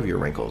proud of your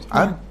wrinkles.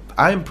 Yeah.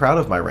 I am proud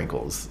of my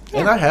wrinkles,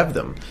 and I have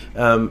them.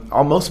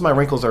 Most of my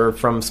wrinkles are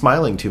from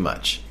smiling too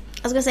much.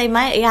 I was gonna say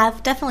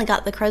I've definitely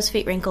got the crow's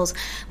feet wrinkles,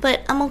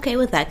 but I'm okay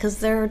with that because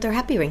they're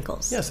happy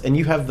wrinkles. Yes, and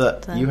you have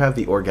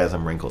the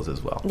orgasm wrinkles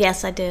as well.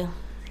 Yes, I do.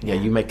 Yeah,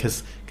 you make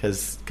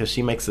because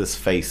she makes this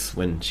face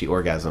when she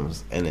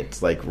orgasms, and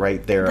it's like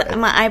right there.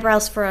 My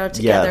eyebrows furrow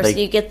together, they- so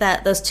you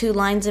get those two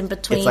lines in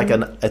between.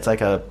 It's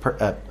like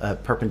a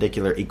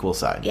perpendicular equal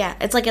side. Yeah,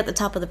 it's like at the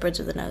top of the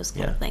bridge of the nose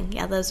kind of Yeah. thing.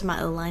 Yeah, those are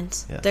my O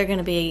lines. Yeah. They're going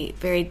to be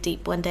very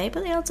deep one day,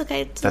 but it's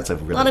okay. That's a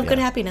lot of good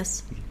yeah.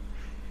 happiness.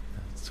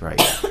 That's right.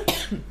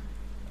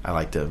 I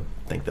like to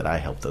think that I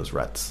help those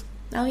ruts.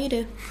 Oh, you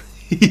do.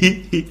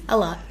 A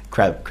lot.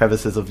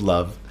 Crevices of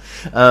love.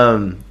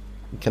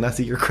 Can I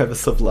see your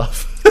crevice of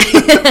love?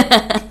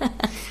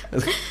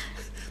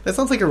 That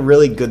sounds like a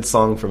really good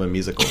song from a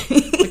musical.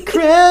 The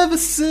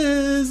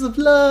crevices of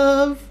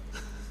love.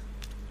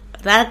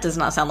 That does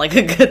not sound like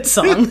a good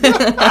song.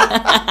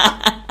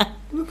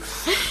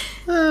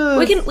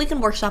 We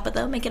can workshop it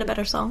though, make it a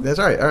better song. That's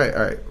all right. All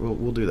right.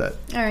 We'll do that.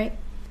 All right.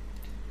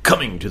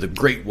 Coming to the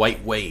Great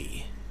White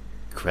Way,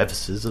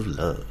 Crevices of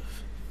Love,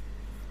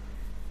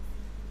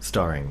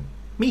 starring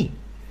me.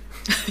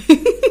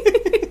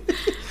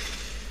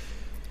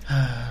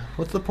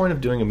 What's the point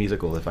of doing a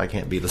musical if I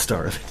can't be the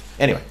star of it?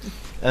 Anyway,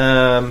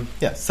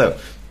 so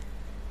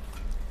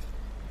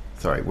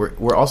sorry,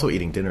 we're also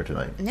eating dinner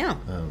tonight. Yeah.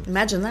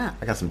 Imagine that.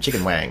 I got some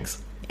chicken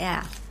wangs.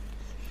 Yeah.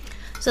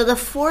 So the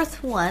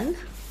fourth one,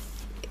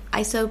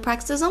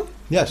 isopraxism.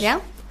 Yes.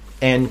 Yeah.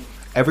 And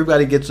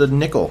everybody gets a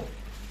nickel,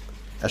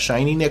 a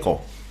shiny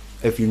nickel,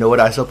 if you know what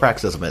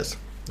isopraxism is.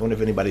 I wonder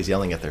if anybody's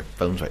yelling at their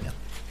phones right now.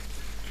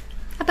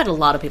 I bet a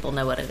lot of people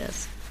know what it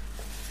is.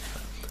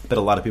 But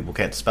a lot of people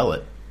can't spell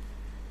it.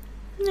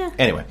 Yeah.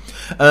 Anyway,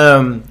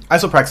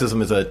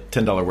 isopraxism is a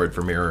 $10 word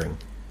for mirroring.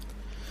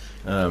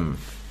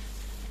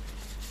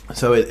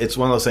 So it's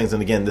one of those things,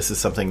 and again, this is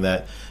something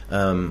that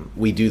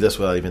we do this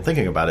without even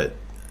thinking about it.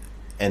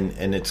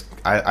 And it's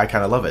I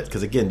kind of love it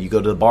because, again, you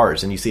go to the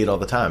bars and you see it all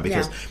the time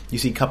because you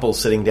see couples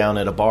sitting down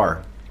at a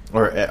bar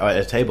or at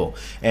a table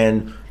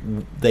and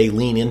they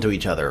lean into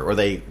each other, or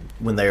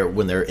when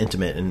they're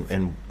intimate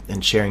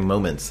and sharing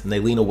moments, and they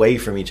lean away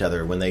from each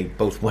other when they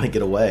both want to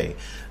get away.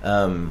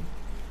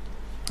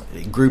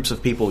 Groups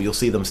of people, you'll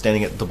see them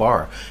standing at the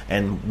bar,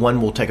 and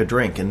one will take a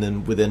drink, and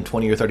then within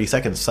 20 or 30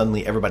 seconds,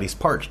 suddenly everybody's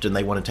parched, and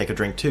they want to take a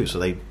drink too, so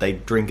they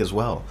drink as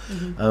well.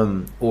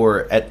 Mm-hmm.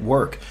 Or at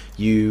work,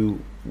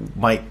 you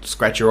might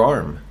scratch your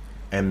arm,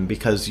 and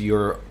because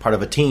you're part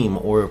of a team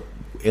or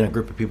in a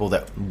group of people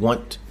that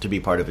want to be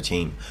part of a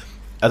team,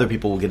 other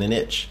people will get an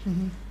itch.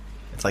 Mm-hmm.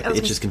 It's like the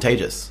itch is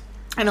contagious.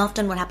 And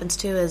often what happens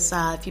too is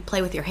if you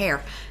play with your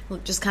hair,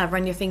 just kind of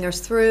run your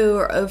fingers through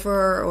or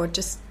over, or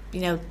just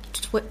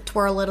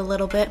twirl it a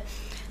little bit,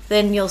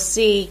 then you'll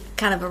see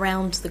kind of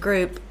around the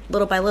group,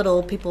 little by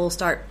little, people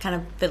start kind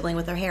of fiddling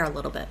with their hair a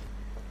little bit.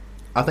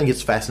 I think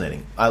it's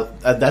fascinating.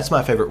 That's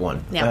my favorite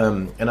one. Yeah.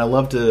 And I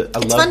love to...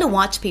 It's fun to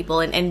watch people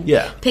and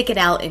pick it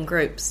out in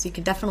groups. You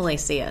can definitely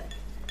see it.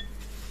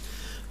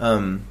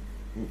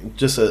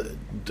 Just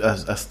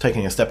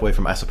taking a step away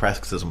from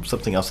isopraxism,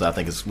 something else that I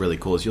think is really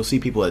cool is you'll see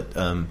people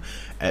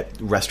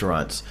at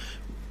restaurants.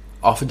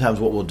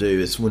 Oftentimes what we'll do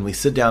is when we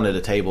sit down at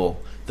a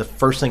table, the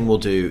first thing we'll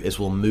do is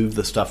we'll move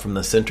the stuff from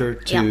the center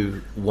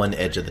to one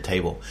edge of the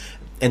table.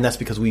 And that's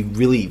because we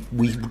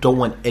don't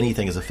want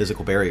anything as a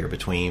physical barrier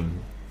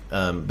between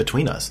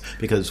us,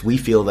 because we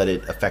feel that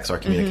it affects our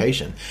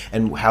communication. Mm-hmm.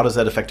 And how does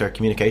that affect our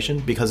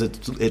communication? Because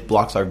it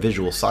blocks our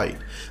visual sight,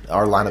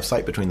 our line of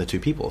sight between the two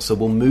people. So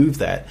we'll move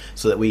that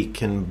so that we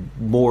can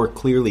more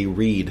clearly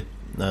read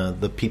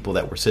the people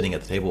that we're sitting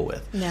at the table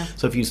with. Yeah.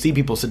 So if you see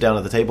people sit down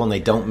at the table and they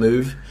don't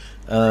move,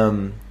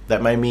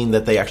 that might mean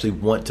that they actually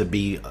want to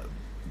be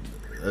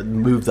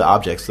move the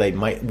objects. They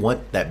might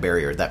want that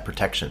barrier, that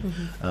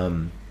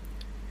protection.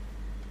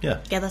 Yeah,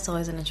 that's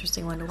always an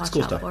interesting one to watch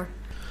cool out stuff. for.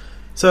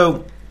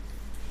 So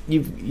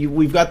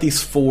we've got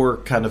these 4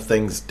 kind of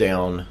things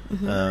down.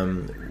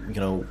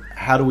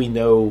 How do we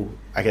know,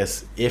 I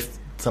guess, if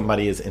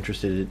somebody is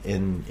interested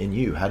in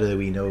you? How do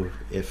we know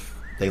if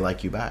they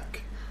like you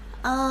back?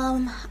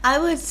 I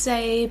would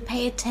say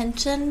pay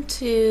attention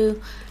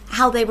to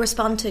how they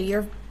respond to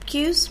your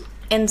cues.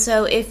 And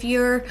so if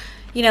you're,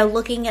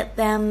 looking at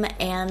them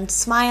and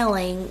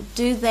smiling,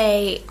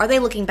 are they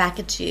looking back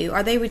at you?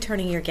 Are they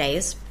returning your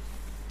gaze?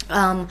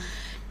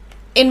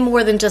 In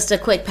more than just a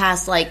quick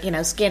pass, like,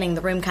 scanning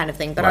the room kind of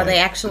thing, but are they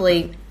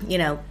actually,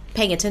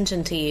 paying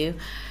attention to you?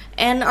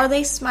 And are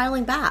they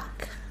smiling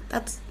back?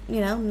 That's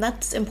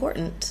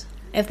important.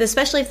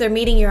 Especially if they're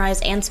meeting your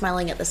eyes and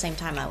smiling at the same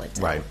time, I would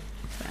say. Right.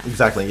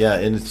 Exactly. Yeah.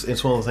 And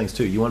it's one of the things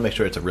too. You want to make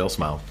sure it's a real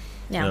smile.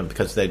 Yeah.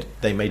 Because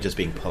they may just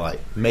be polite.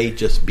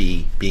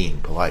 Being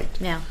polite.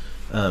 Yeah.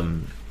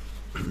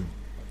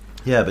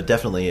 Yeah, but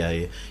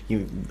definitely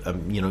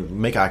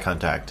make eye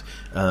contact.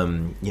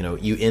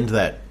 You end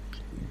that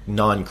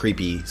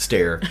non-creepy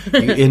stare.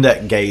 You end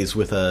that gaze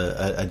with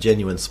a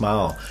genuine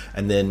smile,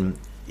 and then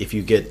if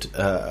you get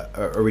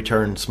a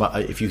return smile,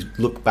 if you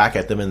look back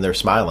at them and they're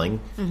smiling,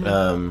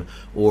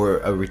 or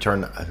a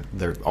return,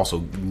 they're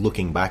also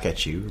looking back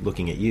at you,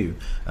 looking at you.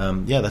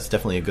 That's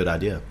definitely a good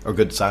idea or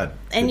good sign.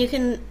 And you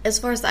can, as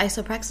far as the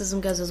isopraxism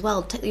goes as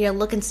well,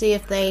 look and see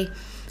if they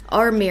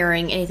are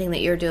mirroring anything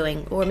that you're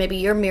doing, or maybe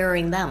you're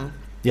mirroring them.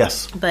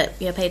 Yes, but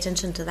pay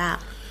attention to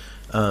that.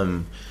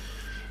 And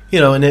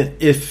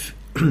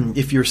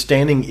if you're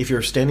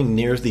standing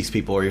near these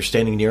people, or you're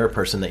standing near a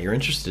person that you're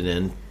interested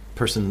in,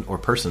 person or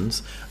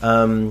persons,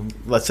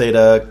 let's say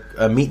at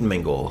a meet and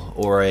mingle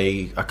or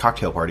a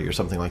cocktail party or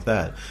something like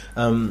that,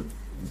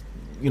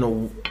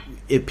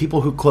 if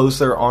people who close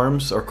their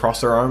arms or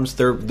cross their arms,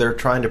 they're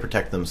trying to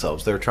protect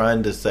themselves. They're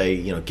trying to say,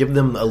 give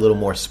them a little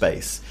more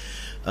space.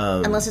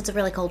 Unless it's a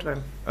really cold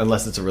room.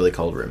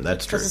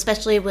 That's true. Because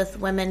especially with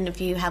women,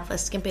 if you have a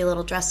skimpy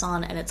little dress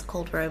on and it's a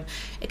cold room,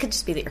 it could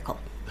just be that you're cold.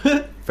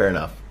 Fair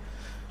enough.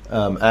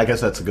 I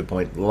guess that's a good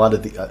point. A lot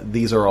of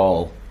these are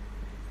all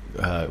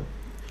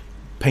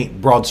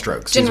broad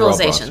strokes.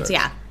 Generalizations,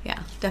 yeah,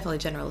 definitely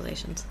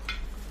generalizations.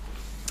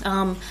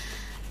 And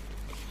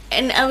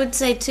I would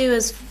say too,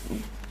 is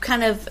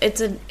kind of it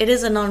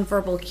is a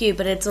nonverbal cue,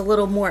 but it's a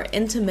little more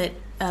intimate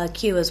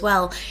cue as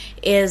well.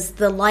 Is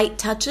the light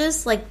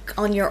touches like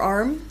on your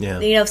arm?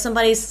 Yeah. If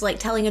somebody's like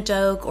telling a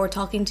joke or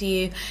talking to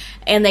you,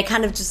 and they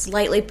kind of just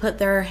lightly put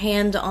their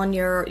hand on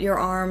your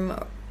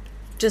arm,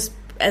 just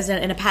as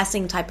in a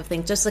passing type of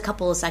thing, just a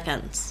couple of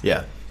seconds.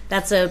 Yeah.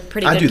 That's a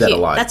pretty good I do that cue. a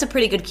lot. That's a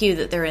pretty good cue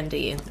that they're into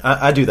you.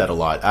 I do that a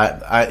lot.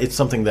 It's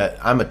something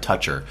that I'm a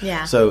toucher.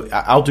 Yeah. So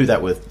I'll do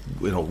that with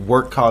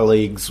work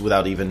colleagues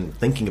without even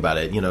thinking about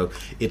it.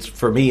 It's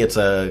for me. It's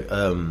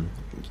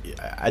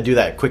I do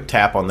that quick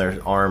tap on their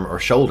arm or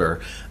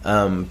shoulder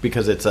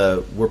because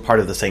we're part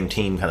of the same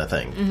team kind of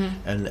thing,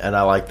 and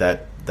I like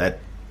that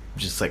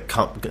just like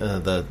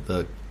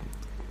the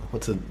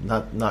what's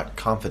not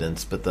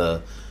confidence, but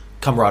the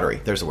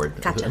camaraderie. There's a word.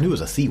 Gotcha. I knew it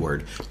was a C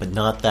word, but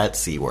not that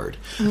C word.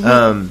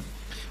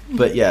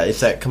 But yeah,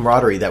 it's that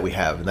camaraderie that we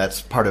have, and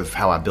that's part of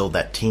how I build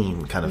that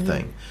team kind of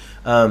thing.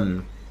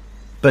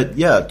 But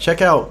yeah,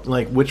 check out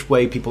like which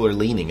way people are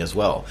leaning as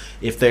well.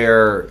 If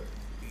they're,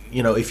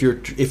 if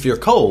you're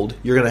cold,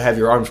 you're going to have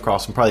your arms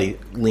crossed and probably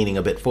leaning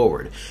a bit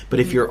forward. But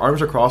if your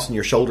arms are crossed and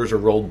your shoulders are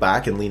rolled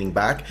back and leaning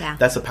back,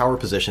 that's a power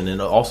position,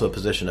 and also a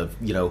position of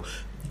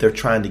they're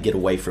trying to get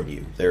away from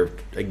you. They're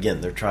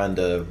not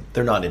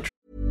interested.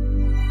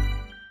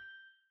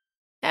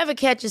 Ever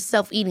catch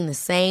yourself eating the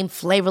same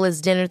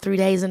flavorless dinner 3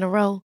 days in a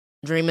row?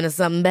 Dreaming of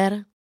something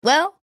better?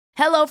 Well,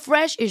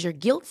 HelloFresh is your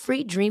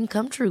guilt-free dream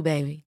come true,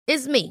 baby.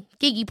 It's me,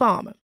 Keke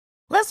Palmer.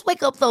 Let's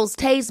wake up those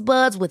taste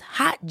buds with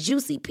hot,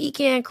 juicy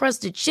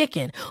pecan-crusted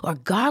chicken or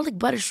garlic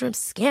butter shrimp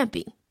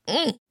scampi.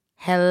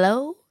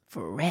 Hello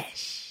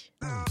Fresh.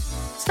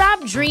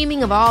 Stop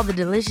dreaming of all the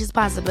delicious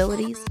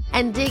possibilities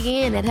and dig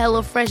in at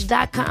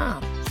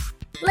HelloFresh.com.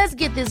 Let's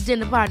get this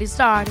dinner party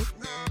started.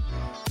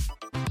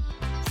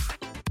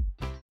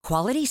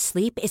 Quality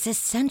sleep is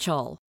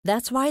essential.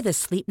 That's why the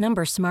Sleep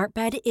Number Smart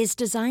Bed is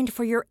designed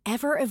for your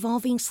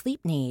ever-evolving sleep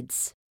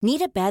needs.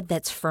 Need a bed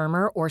that's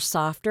firmer or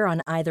softer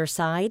on either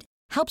side?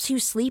 Helps you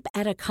sleep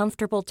at a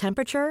comfortable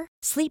temperature?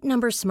 Sleep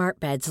Number Smart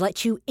Beds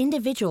let you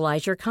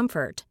individualize your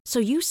comfort, so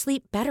you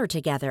sleep better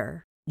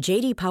together.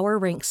 J.D. Power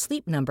ranks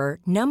Sleep Number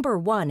number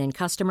 1 in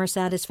customer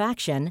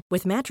satisfaction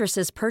with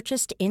mattresses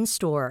purchased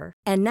in-store.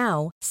 And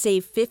now,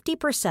 save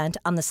 50%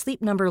 on the Sleep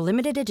Number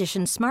Limited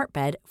Edition Smart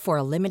Bed for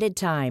a limited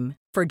time.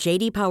 For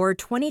J.D. Power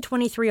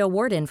 2023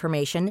 award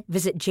information,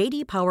 visit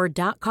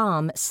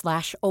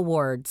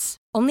jdpower.com/awards.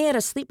 Only at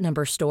a Sleep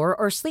Number store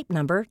or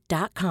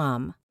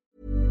sleepnumber.com.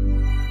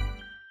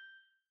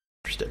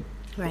 Interested.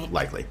 Right.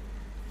 Likely.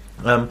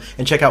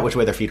 And check out which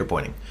way their feet are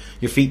pointing.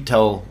 Your feet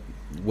tell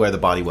where the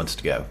body wants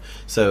to go.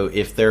 So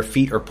if their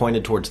feet are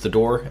pointed towards the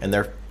door and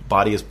their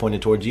body is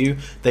pointed towards you,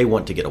 they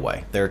want to get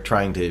away. They're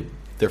trying to.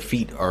 Their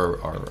feet are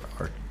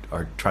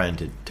trying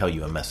to tell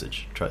you a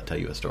message, try to tell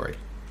you a story.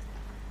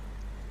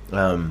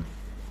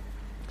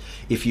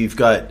 If you've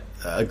got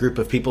a group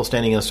of people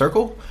standing in a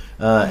circle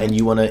and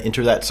you want to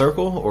enter that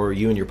circle, or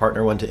you and your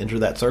partner want to enter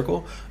that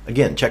circle,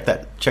 again, check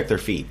their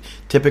feet.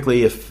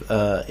 Typically, if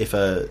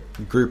a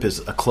group is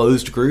a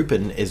closed group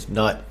and is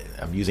not,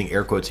 I'm using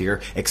air quotes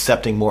here,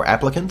 accepting more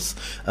applicants,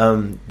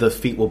 the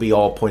feet will be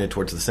all pointed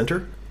towards the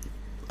center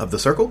of the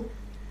circle.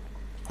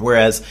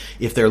 Whereas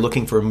if they're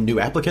looking for new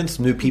applicants,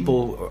 new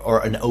people, or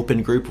an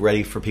open group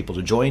ready for people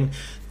to join,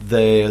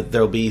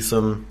 there'll be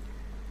some.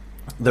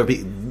 The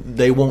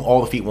feet won't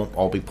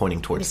all be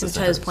pointing towards some the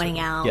center. toes pointing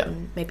out,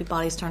 and maybe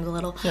bodies turned a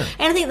little. Yeah.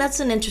 And I think that's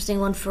an interesting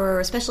one for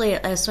especially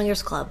a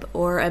swingers club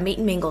or a meet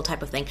and mingle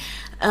type of thing,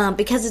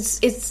 because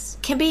it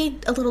can be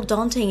a little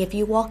daunting if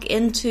you walk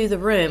into the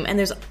room and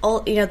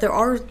there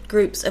are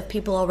groups of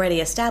people already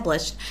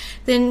established.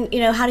 Then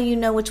how do you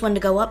know which one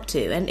to go up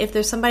to? And if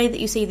there's somebody that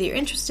you see that you're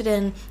interested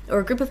in, or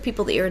a group of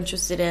people that you're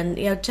interested in,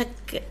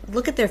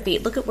 look at their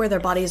feet, look at where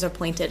their bodies are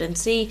pointed, and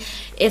see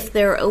if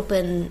they're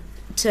open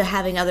to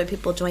having other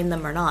people join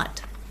them or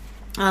not.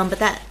 But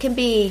that can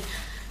be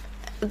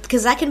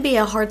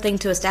a hard thing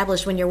to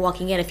establish when you're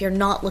walking in if you're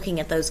not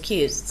looking at those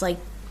cues. It's like,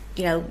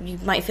 you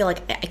might feel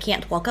like I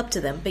can't walk up to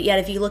them, but yet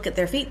if you look at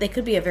their feet, they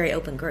could be a very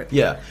open group.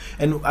 Yeah,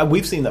 and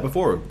we've seen that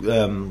before.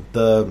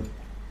 The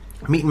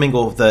meet and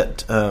mingle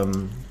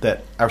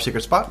that Our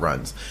Secret Spot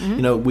runs.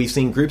 We've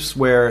seen groups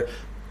where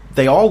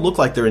they all look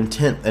like they're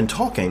intent and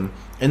talking,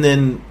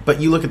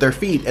 but you look at their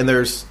feet, and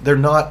they're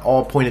not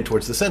all pointed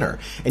towards the center.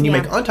 And you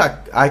make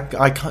contact. I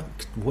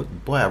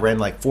ran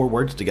like 4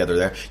 words together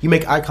there. You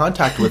make eye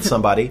contact with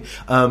somebody,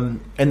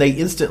 and they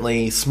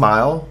instantly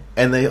smile,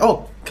 and they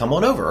come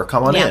on over or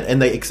come on in,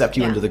 and they accept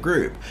you into the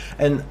group.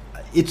 And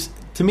it's,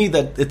 to me,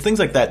 things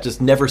like that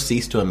just never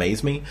cease to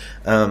amaze me.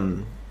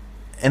 And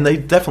they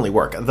definitely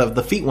work.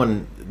 The feet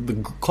one, the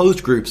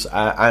closed groups,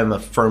 I'm a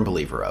firm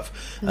believer of.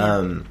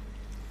 Yeah.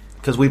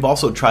 Because we've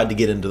also tried to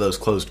get into those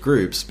closed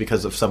groups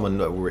because of someone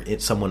or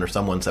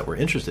someone's that we're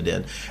interested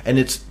in, and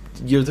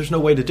there's no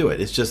way to do it.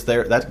 It's just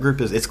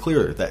it's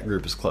clear that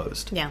group is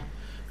closed. Yeah.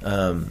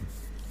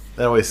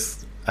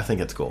 I think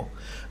it's cool.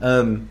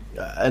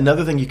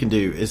 Another thing you can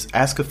do is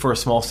ask for a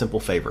small, simple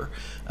favor.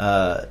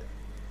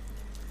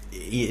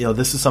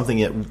 This is something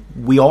that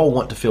we all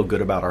want to feel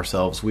good about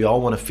ourselves. We all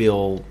want to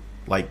feel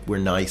like we're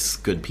nice,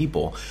 good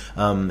people.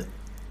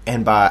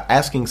 And by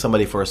asking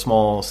somebody for a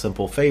small,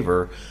 simple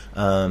favor,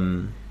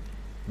 then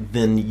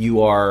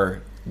you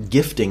are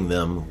gifting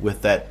them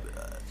with that.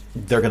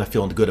 They're going to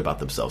feel good about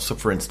themselves. So,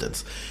 for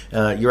instance,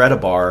 you're at a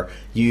bar,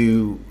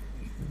 you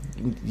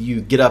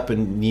get up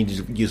and need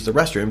to use the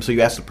restroom. So you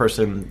ask the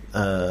person,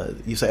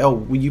 you say, "Oh,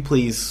 will you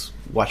please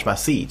watch my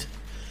seat?"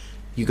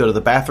 You go to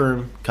the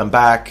bathroom, come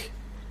back,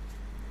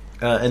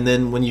 and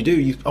then when you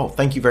do,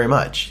 thank you very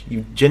much.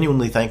 You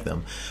genuinely thank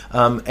them,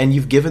 and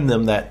you've given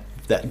them that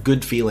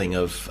good feeling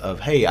of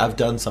hey, I've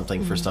done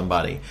something for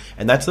somebody.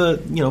 And that's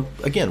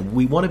again,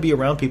 we want to be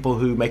around people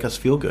who make us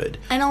feel good.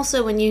 And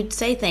also when you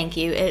say thank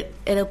you, it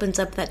opens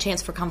up that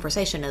chance for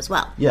conversation as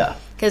well. Yeah.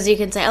 Because you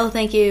can say, oh,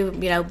 thank you,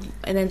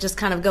 and then just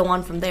kind of go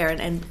on from there.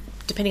 And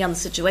depending on the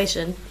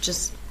situation,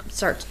 just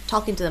start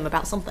talking to them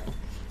about something.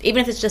 Even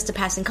if it's just a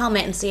passing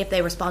comment, and see if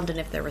they respond and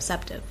if they're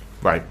receptive.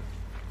 Right.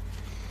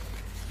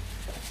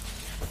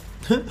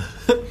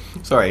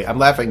 Sorry, I'm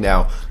laughing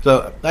now.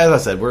 So, as I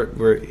said,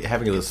 we're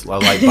having this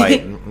light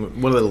bite.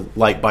 One of the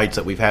light bites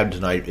that we've had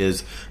tonight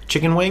is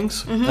chicken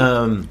wings.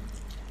 Mm-hmm.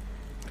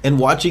 And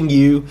watching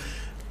you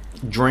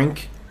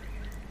drink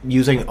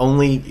using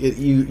only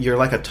you're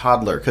like a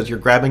toddler because you're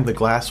grabbing the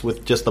glass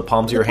with just the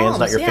palms of your hands,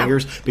 not your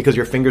fingers, because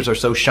your fingers are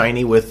so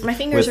shiny with my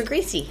fingers are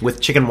greasy with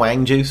chicken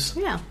wang juice.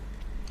 Yeah.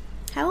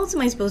 How else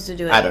am I supposed to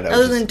do it? I don't know.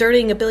 Other than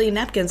dirtying a billion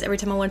napkins every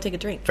time I want to take a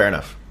drink. Fair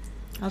enough.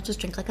 I'll just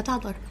drink like a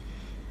toddler.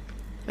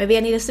 Maybe I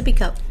need a sippy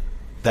cup.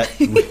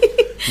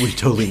 We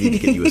totally need to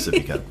get you a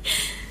sippy cup.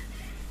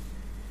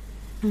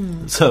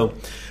 So,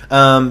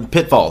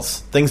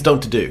 pitfalls. Things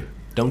don't to do.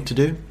 Don't to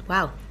do?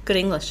 Wow. Good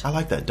English. I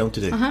like that. Don't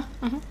to do. Uh-huh.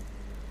 Uh-huh.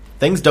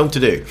 Things don't to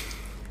do.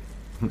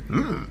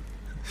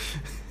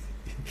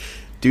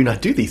 Do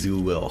not do these, you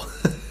will.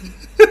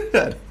 I'm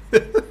going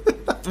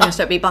to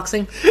start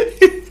beatboxing.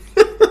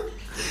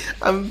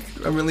 I'm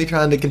really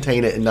trying to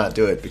contain it and not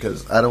do it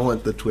because I don't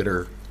want the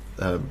Twitter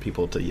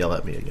people to yell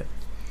at me again.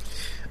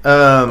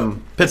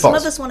 Pitfalls. Some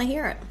of us want to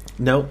hear it.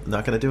 No,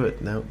 not going to do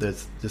it. No,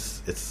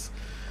 it's.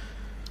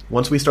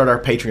 Once we start our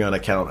Patreon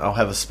account, I'll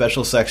have a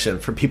special section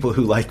for people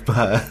who like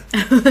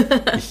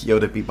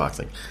Yoda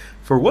beatboxing.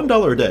 For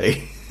 $1 a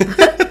day,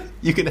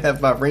 you can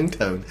have my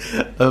ringtone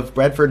of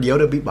Bradford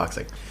Yoda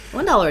beatboxing.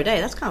 $1 a day,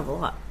 that's kind of a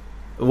lot.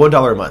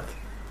 $1 a month.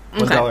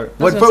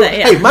 $1.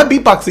 Hey, my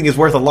beatboxing is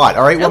worth a lot,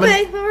 all right, woman?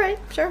 Okay, all right,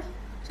 sure.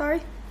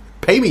 Sorry.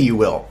 Pay me, you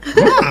will.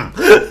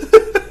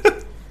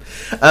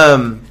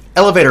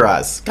 Elevator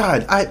eyes.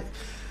 God,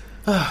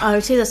 I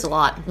see this a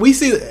lot. You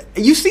see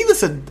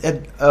this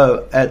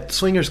at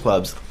swingers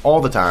clubs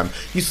all the time.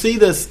 You see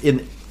this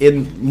in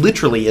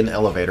literally in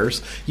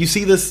elevators. You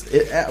see this.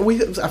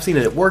 I've seen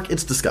it at work.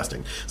 It's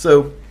disgusting.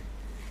 So,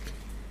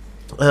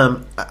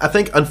 I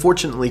think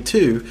unfortunately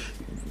too,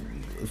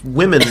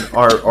 women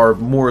are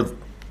more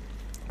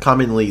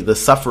commonly the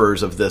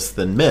sufferers of this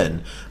than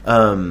men.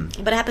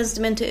 But it happens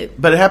to men too.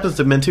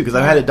 Because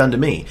I've had it done to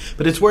me.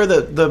 But it's where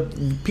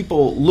the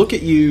people look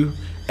at you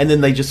and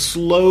then they just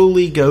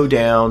slowly go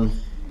down,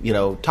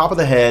 top of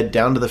the head,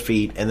 down to the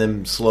feet, and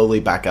then slowly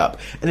back up.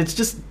 And it's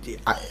just,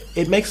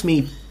 it makes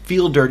me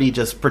feel dirty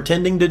just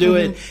pretending to do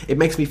it. It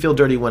makes me feel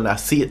dirty when I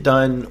see it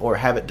done or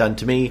have it done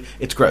to me.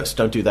 It's gross.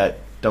 Don't do that.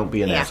 Don't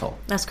be an asshole.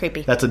 That's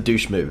creepy. That's a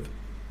douche move.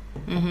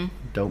 Mm-hmm.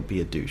 Don't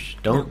be a douche.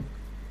 Don't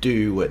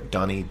do what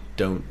Donnie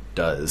Don't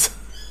does.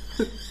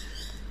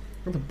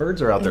 The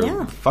birds are out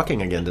there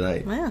fucking again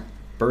tonight. Yeah.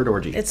 Bird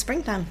orgy. It's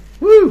springtime.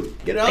 Woo!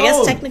 Get on! I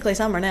guess technically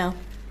summer now.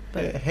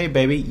 But. Hey,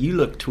 baby, you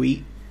look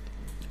tweet.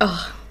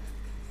 Oh,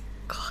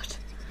 God.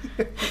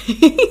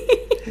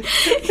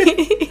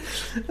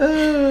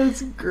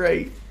 That's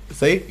great.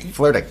 See?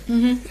 Flirting.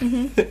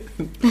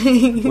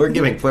 We're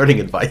giving flirting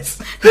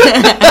advice.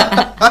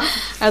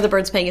 Are the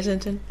birds paying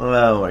attention?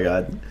 Oh, my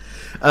God.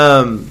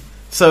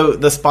 So,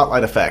 the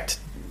spotlight effect.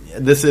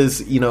 This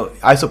is,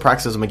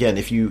 isopraxism again.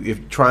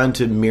 If trying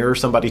to mirror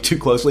somebody too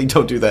closely,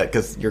 don't do that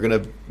because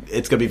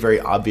it's gonna be very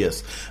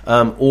obvious.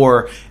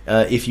 Or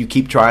if you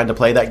keep trying to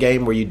play that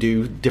game where you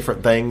do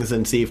different things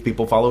and see if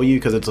people follow you,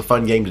 because it's a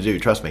fun game to do.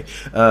 Trust me.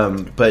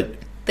 But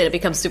then it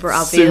becomes super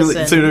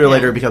obvious. Sooner or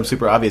later, it becomes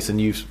super obvious, and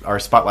you are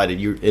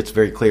spotlighted. It's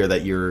very clear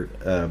that you're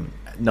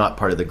not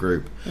part of the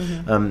group.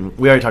 Mm-hmm.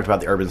 We already talked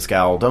about the urban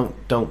scowl.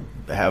 Don't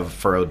have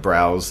furrowed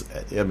brows.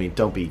 I mean,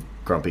 don't be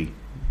grumpy.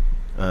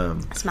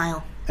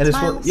 Smile. And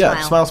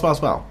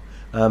smile.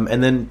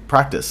 And then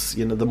practice.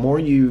 The more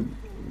you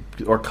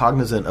are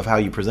cognizant of how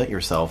you present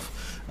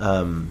yourself,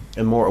 and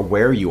more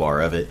aware you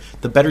are of it,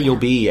 the better you'll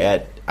be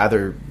at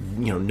either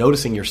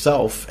noticing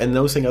yourself and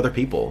noticing other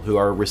people who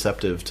are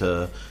receptive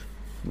to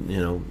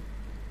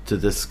to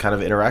this kind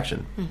of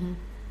interaction. Mm-hmm.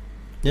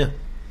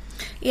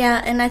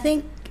 Yeah, and I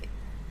think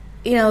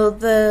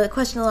the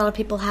question a lot of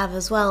people have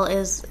as well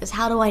is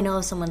how do I know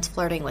if someone's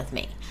flirting with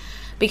me?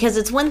 Because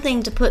it's one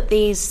thing to put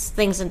these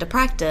things into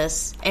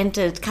practice and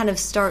to kind of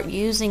start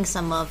using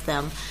some of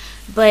them,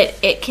 but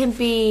it can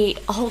be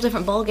a whole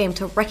different ballgame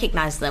to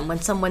recognize them when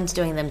someone's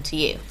doing them to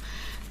you.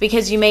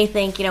 Because you may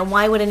think,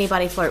 why would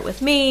anybody flirt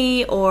with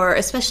me? Or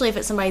especially if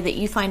it's somebody that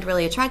you find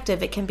really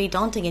attractive, it can be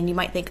daunting and you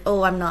might think,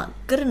 oh, I'm not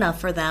good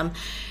enough for them.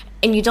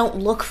 And you don't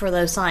look for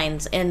those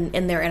signs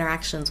in their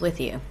interactions with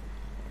you.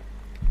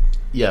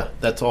 Yeah,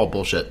 that's all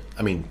bullshit.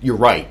 I mean, you're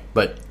right,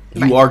 but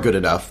you are good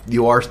enough.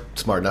 You are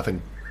smart enough,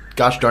 and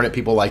gosh darn it,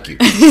 people like you.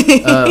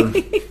 I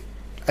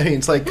mean,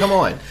 it's like, come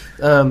on.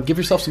 Give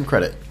yourself some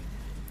credit.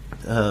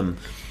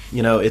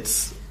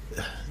 It's...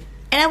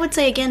 And I would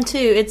say, again, too,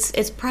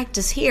 it's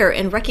practice here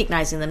in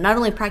recognizing them. Not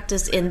only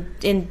practice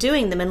in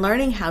doing them and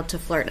learning how to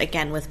flirt,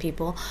 again, with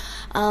people,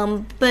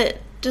 but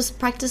just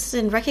practice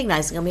in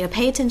recognizing them.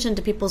 Pay attention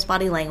to people's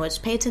body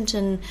language. Pay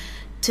attention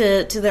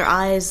to their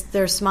eyes,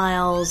 their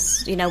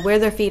smiles, where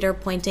their feet are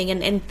pointing,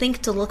 and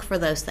think to look for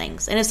those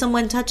things. And if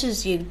someone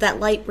touches you,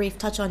 that light, brief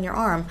touch on your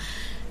arm,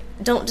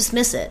 don't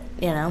dismiss it,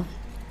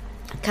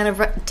 Kind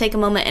of take a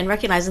moment and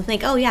recognize and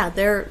think, oh, yeah,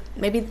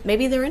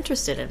 maybe they're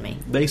interested in me.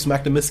 They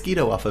smacked a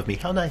mosquito off of me.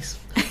 How nice.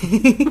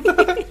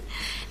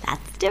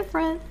 That's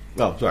different.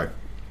 Oh, sorry.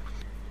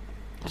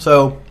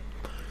 So,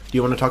 do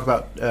you want to talk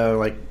about,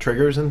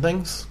 triggers and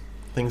things?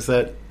 Things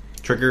that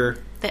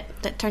trigger...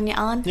 That turn you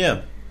on?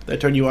 Yeah. That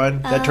turn you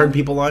on? That turn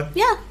people on?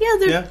 Yeah.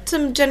 There's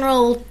some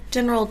general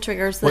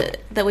triggers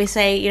that we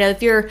say.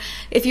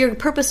 If you're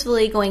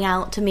purposefully going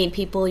out to meet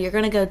people, you're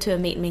going to go to a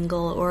meet and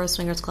mingle or a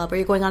swingers club, or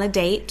you're going on a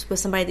date with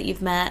somebody that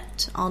you've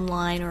met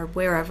online or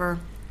wherever.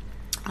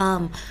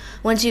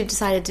 Once you've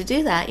decided to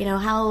do that,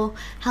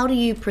 how do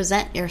you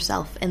present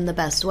yourself in the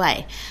best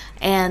way?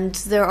 And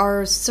there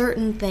are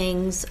certain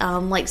things,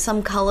 like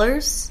some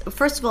colors.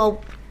 First of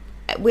all,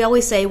 we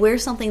always say wear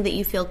something that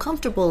you feel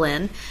comfortable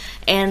in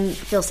and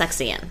feel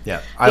sexy in.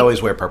 Yeah, I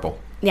always wear purple.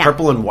 Yeah.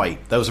 Purple and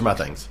white. Those are my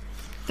things.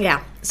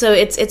 Yeah, so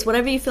it's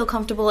whatever you feel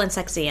comfortable and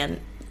sexy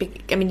in.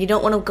 I mean, you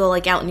don't want to go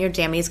out in your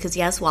jammies because,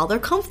 yes, while they're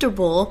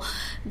comfortable,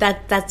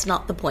 that's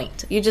not the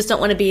point. You just don't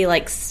want to be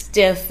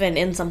stiff and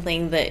in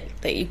something that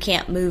you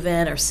can't move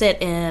in or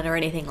sit in or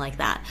anything like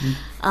that.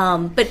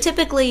 But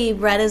typically,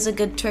 red is a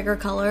good trigger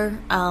color.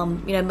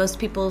 Most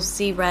people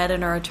see red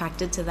and are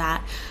attracted to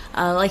that.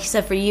 Like you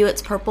said, for you,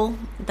 it's purple.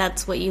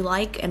 That's what you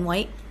like, and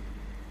white.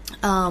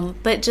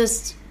 But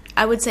just...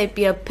 I would say,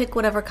 pick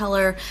whatever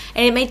color,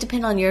 and it may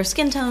depend on your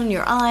skin tone,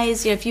 your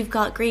eyes. If you've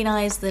got green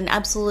eyes, then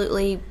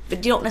absolutely,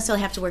 but you don't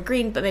necessarily have to wear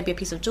green, but maybe a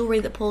piece of jewelry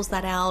that pulls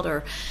that out,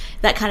 or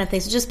that kind of thing.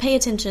 So just pay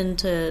attention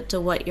to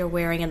what you're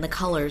wearing and the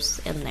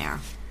colors in there,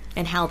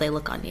 and how they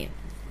look on you.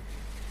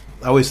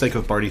 I always think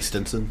of Barney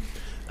Stinson.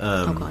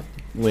 Oh, God.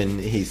 When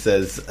he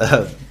says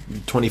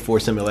 24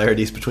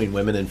 similarities between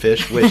women and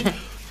fish, which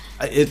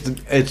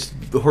It's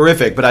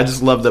horrific, but I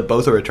just love that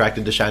both are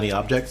attracted to shiny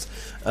objects.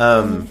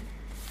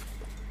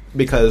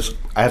 Because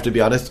I have to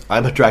be honest,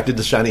 I'm attracted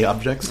to shiny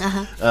objects.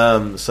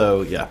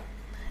 So yeah,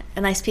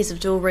 a nice piece of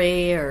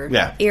jewelry or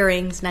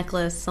earrings,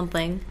 necklace,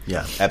 something.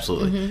 Yeah,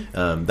 absolutely.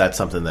 That's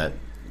something that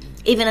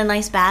even a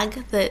nice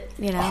bag that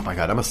Oh my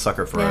god, I'm a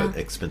sucker for an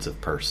expensive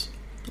purse.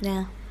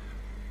 Yeah.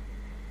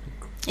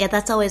 Yeah,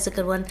 that's always a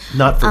good one.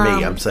 Not for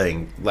me. I'm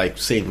saying, like,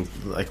 seeing,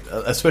 like,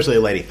 especially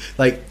a lady.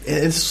 Like,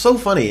 it's so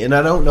funny, and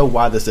I don't know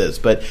why this is,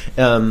 but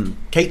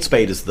Kate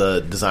Spade is the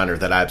designer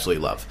that I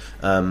absolutely love.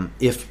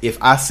 If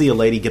I see a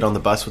lady get on the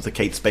bus with a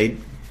Kate Spade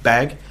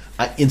bag,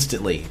 I'm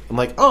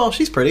like, oh,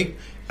 she's pretty.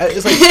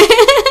 It's like,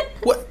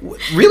 what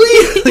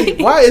really? Like,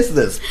 why is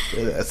this?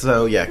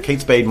 So, yeah, Kate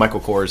Spade,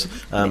 Michael Kors,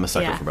 I'm a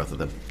sucker for both of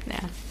them.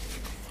 Yeah.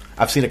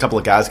 I've seen a couple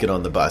of guys get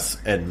on the bus,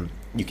 and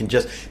you can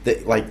just,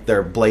 like,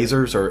 their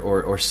blazers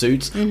or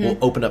suits will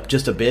open up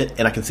just a bit,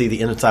 and I can see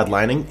the inside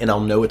lining, and I'll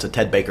know it's a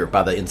Ted Baker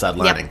by the inside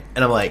lining.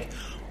 And I'm like,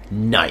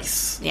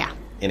 nice. Yeah.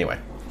 Anyway.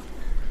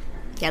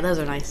 Yeah, those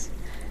are nice.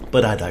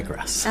 But I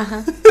digress.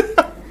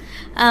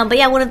 But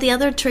yeah, one of the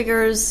other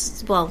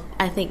triggers, well,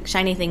 I think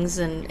shiny things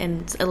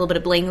and a little bit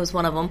of bling was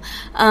one of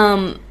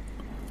them.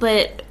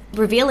 But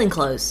revealing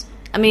clothes.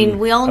 I mean,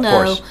 we all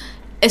know... Course.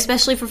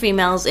 Especially for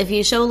females, if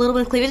you show a little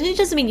bit of cleavage, it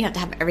doesn't mean you have to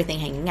have everything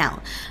hanging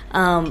out.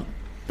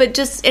 But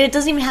just, it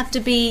doesn't even have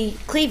to be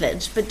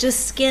cleavage, but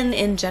just skin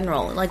in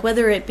general. Like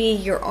whether it be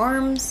your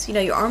arms,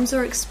 your arms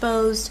are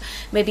exposed,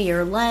 maybe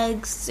your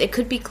legs, it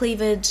could be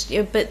cleavage,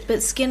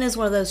 but skin is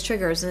one of those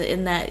triggers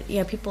in that,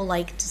 people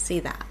like to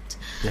see that.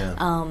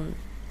 Yeah.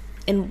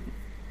 And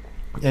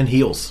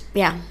heels.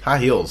 Yeah. High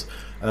heels.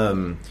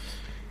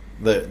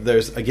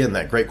 There's, again,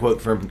 that great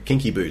quote from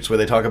Kinky Boots where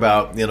they talk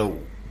about,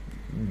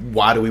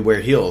 why do we wear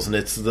heels? And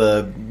it's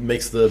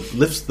lifts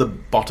the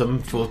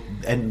bottom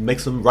and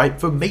makes them ripe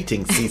for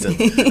mating season.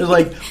 It's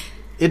like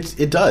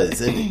it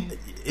does, and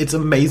it's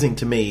amazing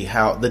to me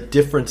how the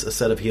difference a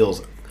set of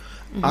heels.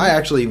 I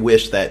actually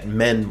wish that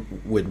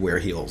men would wear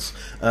heels,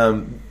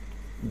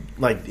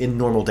 like in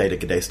normal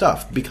day-to-day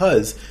stuff,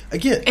 because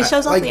again, it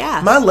shows off the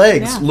ass. My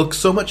legs look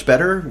so much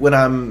better when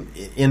I'm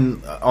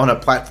on a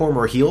platform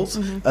or heels.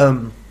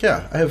 I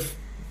have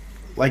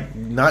like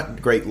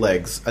not great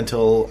legs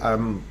until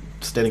I'm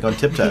standing on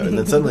tiptoe, and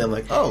then suddenly I'm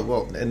like, oh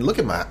well, and look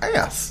at my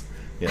ass.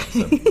 Yeah,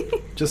 so,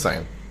 just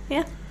saying.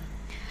 Yeah.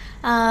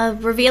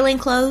 Revealing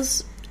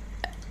clothes,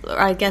 or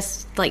I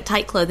guess like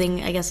tight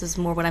clothing, I guess is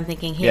more what I'm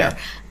thinking here. Yeah.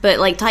 But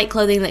like tight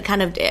clothing that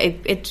kind of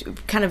it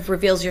kind of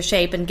reveals your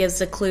shape and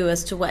gives a clue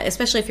as to what,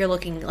 especially if you're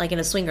looking like in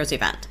a swingers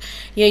event.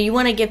 You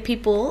want to give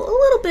people a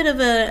little bit of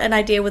an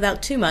idea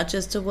without too much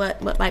as to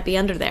what might be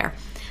under there.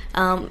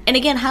 And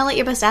again, highlight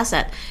your best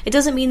asset. It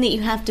doesn't mean that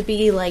you have to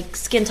be like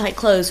skin tight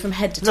clothes from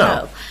head to toe.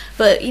 No.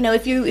 But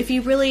if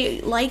you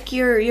really like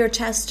your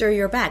chest or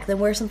your back, then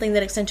wear something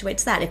that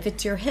accentuates that. If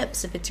it's your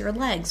hips, if it's your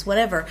legs,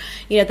 whatever,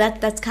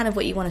 that's kind of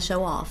what you want to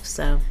show off.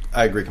 So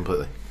I agree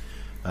completely.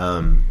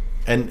 And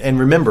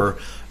remember,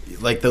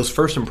 like those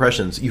first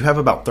impressions, you have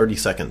about 30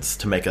 seconds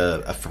to make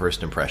a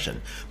first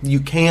impression.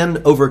 You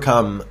can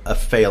overcome a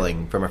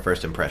failing from a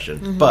first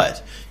impression,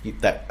 but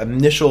that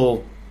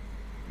initial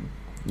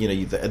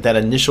that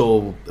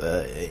initial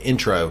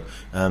intro,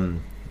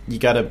 you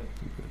got to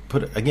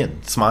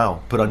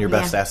smile, put on your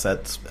best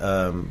assets,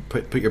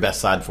 put your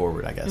best side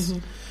forward, I guess.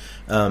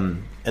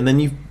 And then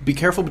you be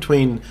careful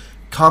between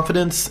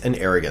confidence and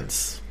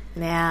arrogance.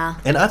 Yeah.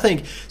 And I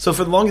think, so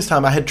for the longest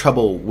time, I had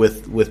trouble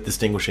with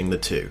distinguishing the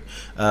two.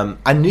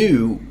 I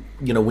knew,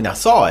 when I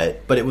saw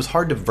it, but it was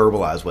hard to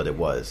verbalize what it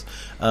was.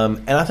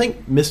 And I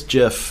think Miss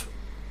Jiff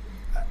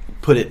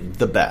put it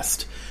the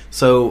best.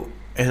 So,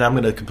 and I'm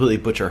going to completely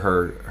butcher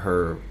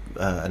her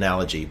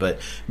analogy, but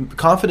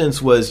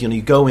confidence was,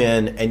 you go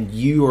in and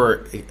you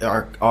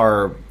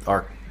are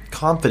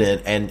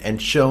confident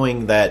and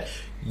showing that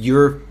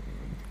you're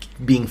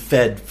being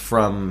fed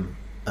from,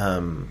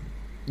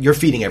 you're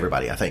feeding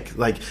everybody. I think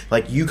like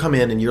you come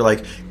in and you're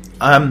like,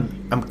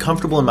 I'm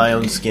comfortable in my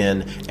own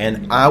skin,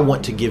 and I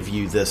want to give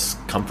you this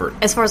comfort.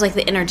 As far as like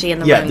the energy in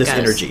the room this goes.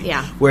 energy.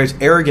 Yeah. Whereas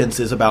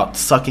arrogance is about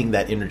sucking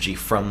that energy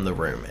from the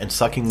room and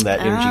sucking that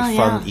energy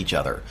from each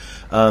other.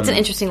 It's an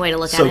interesting way to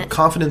look at it. So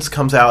confidence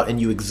comes out and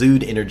you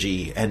exude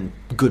energy and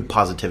good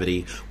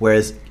positivity,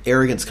 whereas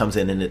arrogance comes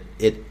in and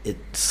it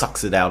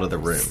sucks it out of the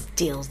room.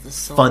 Steals the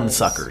soul. Fun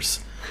suckers,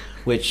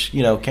 which,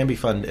 can be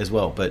fun as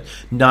well, but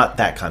not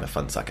that kind of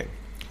fun sucking.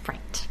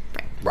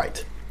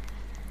 Right.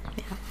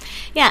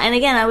 Yeah, and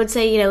again, I would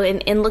say,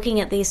 in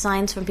looking at these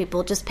signs from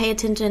people, just pay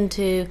attention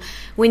to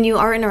when you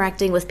are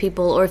interacting with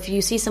people, or if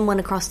you see someone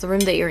across the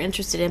room that you're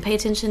interested in, pay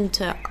attention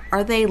to,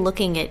 are they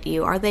looking at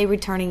you? Are they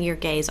returning your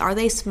gaze? Are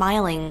they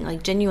smiling,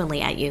 like,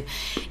 genuinely at you?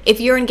 If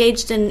you're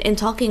engaged in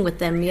talking with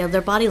them,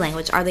 their body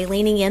language, are they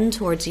leaning in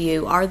towards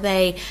you? Are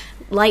they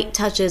light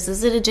touches?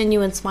 Is it a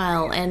genuine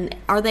smile? And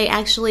are they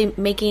actually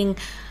making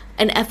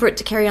an effort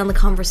to carry on the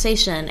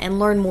conversation and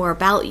learn more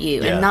about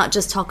you and not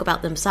just talk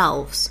about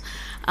themselves?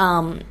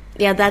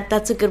 Yeah,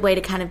 that's a good way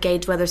to kind of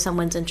gauge whether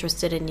someone's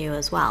interested in you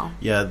as well.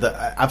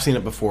 Yeah, I've seen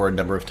it before a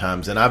number of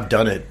times, and I've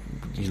done it,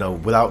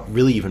 without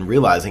really even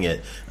realizing it.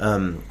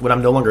 When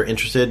I'm no longer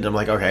interested, I'm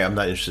like, okay, I'm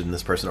not interested in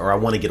this person, or I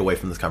want to get away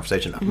from this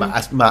conversation.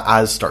 My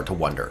eyes start to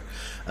wander.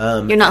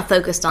 You're not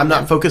focused on them.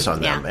 I'm not focused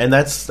on them, and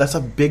that's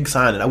a big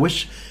sign. And I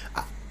wish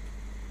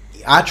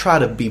I try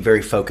to be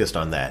very focused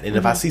on that. And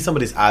if I see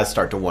somebody's eyes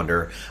start to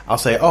wander, I'll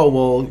say, oh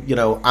well,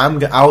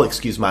 I'll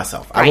excuse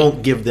myself. Right. I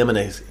won't give them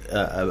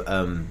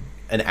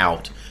an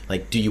out.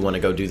 Like, do you want to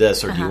go do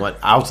this, or do you want?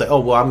 I'll say, oh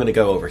well, I'm going to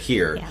go over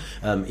here.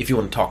 Yeah. If you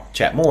want to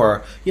chat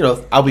more,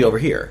 I'll be over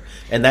here,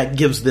 and that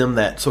gives them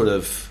that sort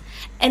of.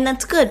 And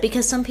that's good,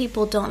 because some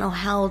people don't know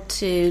how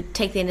to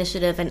take the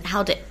initiative and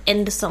how to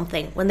end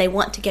something when they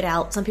want to get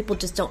out. Some people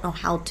just don't know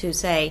how to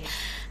say,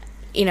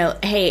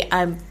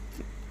 hey,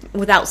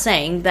 without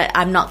saying that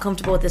I'm not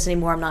comfortable with this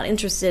anymore, I'm not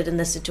interested in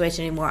this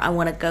situation anymore, I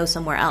want to go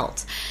somewhere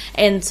else.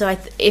 And so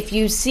if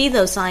you see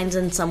those signs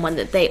in someone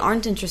that they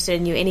aren't interested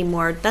in you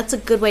anymore, that's a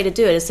good way to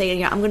do it, is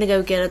say, I'm going to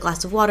go get a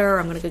glass of water, or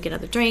I'm going to go get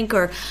another drink,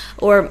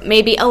 or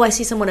maybe, I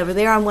see someone over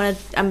there I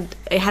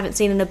haven't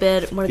seen in a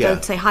bit, I want to go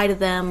say hi to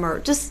them, or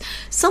just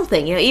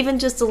something, even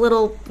just a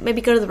little,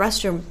 maybe go to the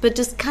restroom, but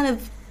just kind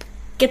of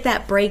get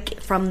that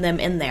break from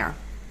them in there.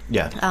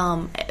 Yeah.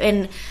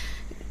 And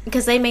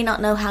because they may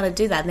not know how to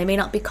do that, and they may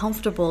not be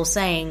comfortable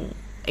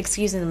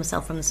excusing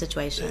themselves from the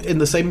situation.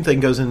 And the same thing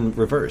goes in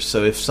reverse.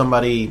 So if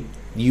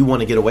you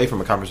want to get away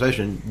from a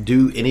conversation,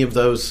 do any of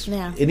those,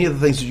 any of the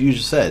things that you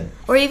just said.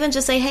 Or even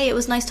just say, hey, it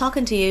was nice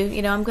talking to you.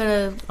 I'm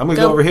going to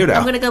go over here now.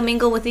 I'm going to go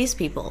mingle with these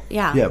people.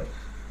 Yeah. Yeah.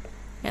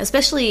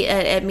 Especially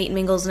at meet and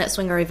mingles and at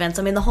swinger events.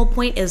 I mean, the whole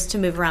point is to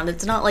move around.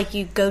 It's not like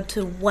you go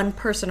to one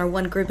person or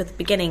one group at the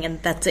beginning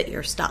and that's it,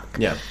 you're stuck.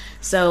 Yeah.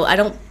 So I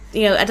don't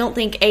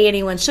think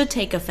anyone should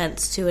take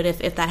offense to it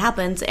if that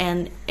happens,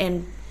 and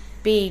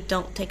B,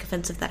 don't take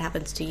offense if that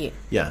happens to you.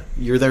 Yeah,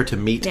 you're there to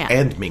meet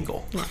and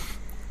mingle,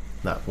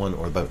 not one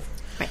or both.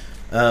 Right.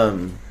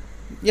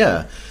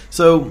 Yeah.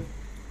 So,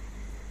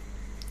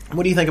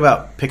 what do you think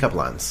about pickup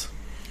lines?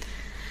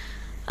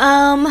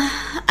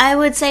 I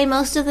would say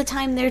most of the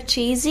time they're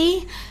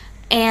cheesy,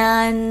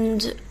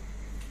 and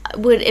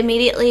would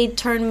immediately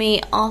turn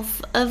me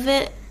off of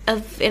it.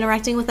 Of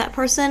interacting with that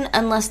person,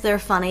 unless they're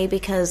funny,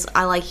 because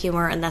I like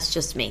humor and that's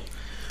just me.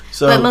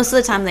 So, but most of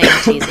the time they are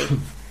cheesy.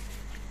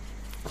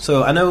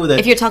 So I know that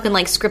if you're talking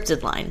like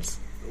scripted lines.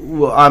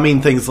 Well, I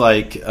mean things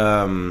like,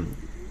 would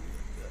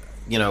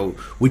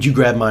you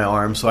grab my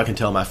arm so I can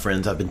tell my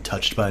friends I've been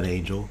touched by an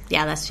angel?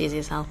 Yeah, that's cheesy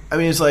as hell. I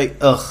mean, it's like,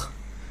 ugh.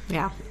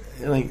 Yeah.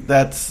 Like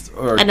that's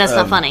and that's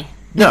not funny.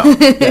 No.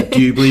 Yeah.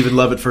 Do you believe in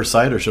love at first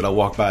sight, or should I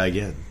walk by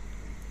again?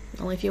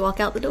 Only if you walk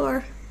out the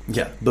door.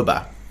 Yeah.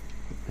 Bye-bye.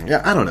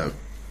 Yeah, I don't know.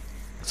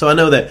 So I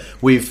know that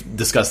we've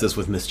discussed this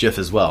with Miss Jiff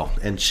as well,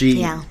 and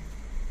she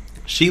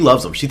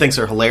loves them. She thinks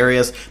they're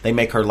hilarious. They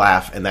make her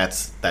laugh, and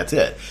that's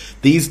it.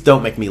 These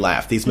don't make me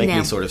laugh. These make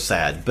me sort of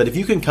sad. But if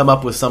you can come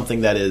up with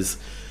something that is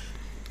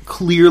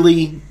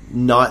clearly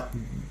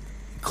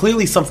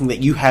something that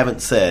you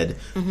haven't said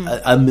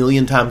a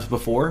million times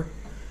before,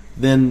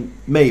 then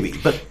maybe.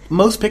 But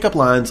most pickup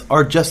lines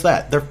are just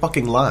that. They're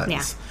fucking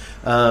lines.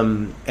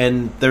 Yeah.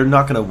 And they're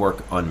not going to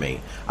work on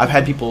me. I've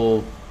had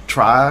people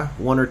try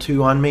one or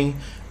two on me.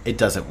 It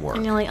doesn't work.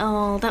 And you're like,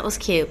 oh, that was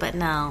cute, but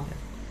no.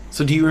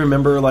 So do you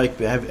remember like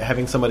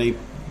having somebody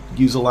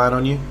use a line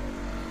on you?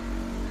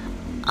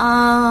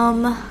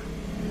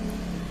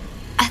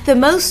 The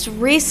most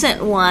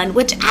recent one,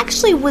 which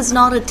actually was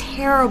not a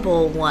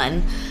terrible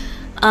one,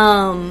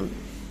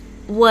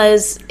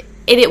 was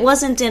it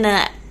wasn't in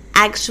a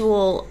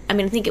actual, I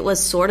mean, I think it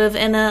was sort of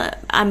in a,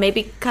 I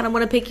maybe kind of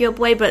want to pick you up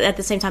way, but at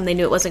the same time they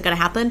knew it wasn't going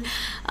to happen.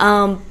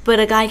 But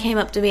a guy came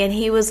up to me and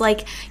he was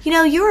like,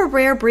 you're a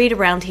rare breed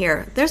around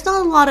here. There's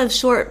not a lot of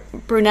short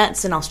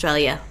brunettes in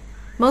Australia.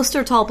 Most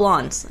are tall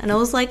blondes. And I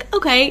was like,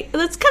 okay,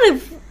 that's kind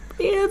of,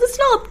 that's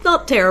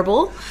not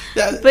terrible.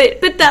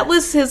 But that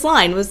was his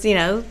line, was,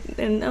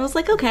 and I was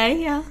like,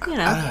 okay, yeah,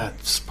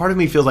 part of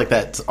me feels like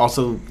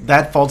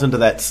that falls into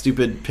that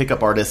stupid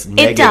pickup artist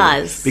negging. It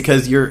does.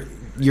 Because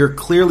you're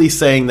clearly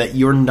saying that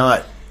you're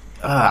not,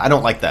 I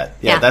don't like that.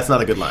 Yeah, that's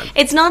not a good line.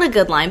 It's not a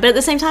good line, but at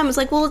the same time, it's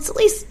like, well, it's at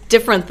least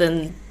different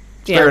than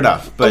fair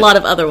enough, but a lot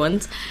of other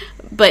ones.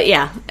 But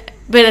yeah,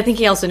 but I think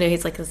he also knew,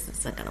 he's like, this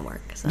isn't going to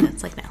work. So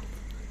it's like, no.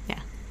 Yeah.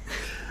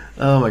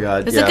 Oh my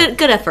God. It's a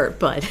good effort,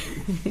 but.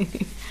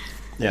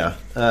 Yeah.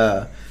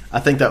 I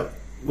think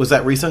was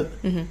that recent?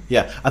 Mm-hmm.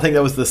 Yeah. I think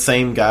that was the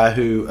same guy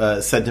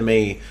who said to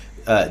me,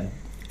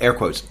 air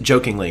quotes,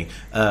 jokingly,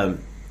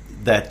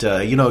 that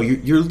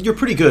you're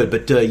pretty good,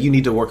 but you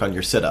need to work on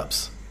your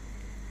sit-ups.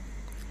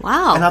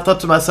 Wow. And I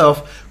thought to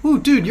myself, ooh,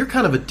 dude, you're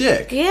kind of a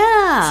dick.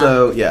 Yeah.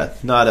 So yeah,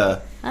 not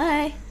a.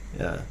 Hi.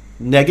 Yeah.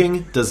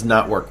 Negging does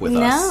not work with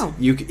us. No.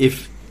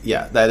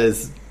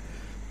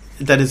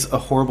 That is a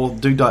horrible.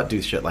 Do not do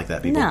shit like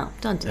that, people. No,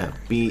 don't do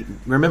it.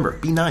 Remember,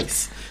 be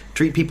nice.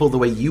 Treat people the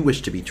way you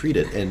wish to be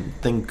treated,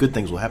 and good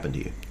things will happen to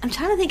you. I'm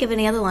trying to think of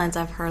any other lines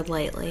I've heard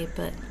lately,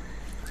 but.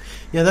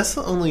 Yeah, that's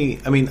the only.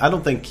 I mean, I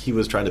don't think he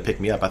was trying to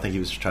pick me up. I think he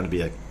was just trying to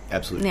be a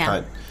absolute Yeah.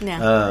 cunt.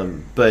 Yeah.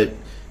 But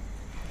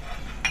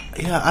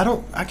yeah,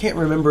 I can't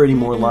remember any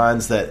more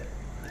lines that.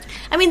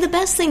 I mean, the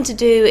best thing to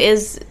do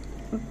is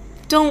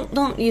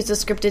don't use a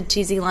scripted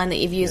cheesy line that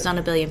you've used on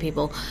a billion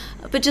people,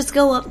 but just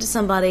go up to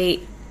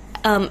somebody.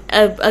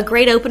 A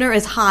great opener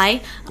is,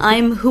 "Hi,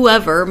 I'm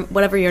whoever,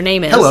 whatever your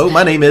name is." Hello,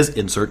 my name is.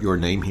 Insert your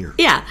name here.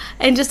 Yeah,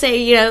 and just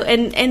say,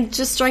 and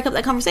just strike up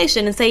that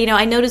conversation and say,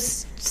 I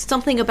noticed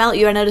something about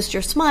you. I noticed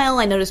your smile.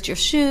 I noticed your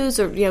shoes,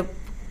 or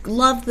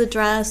love the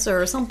dress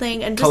or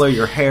something. And just, color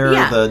your hair,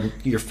 yeah.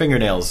 your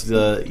fingernails,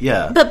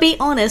 But be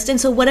honest, and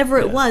so whatever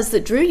it was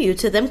that drew you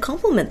to them,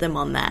 compliment them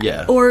on that.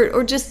 Yeah.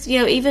 Or just,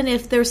 even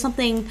if there's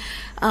something,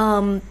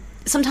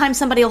 sometimes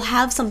somebody will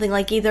have something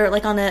like either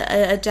like on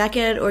a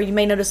jacket, or you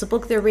may notice a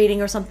book they're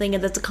reading or something,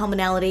 and that's a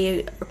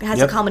commonality,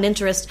 has a common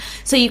interest.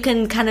 So you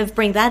can kind of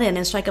bring that in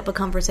and strike up a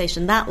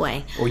conversation that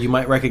way. Or you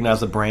might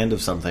recognize a brand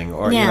of something.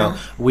 Or, Yeah.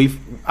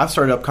 I've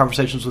started up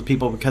conversations with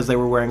people because they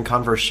were wearing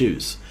Converse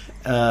shoes.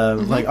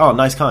 Like, oh,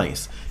 nice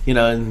Connies.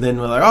 And then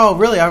we're like, oh,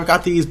 really? I've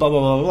got these, blah, blah,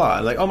 blah, blah.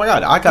 Like, oh my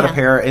God, I got a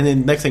pair. And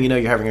then next thing you know,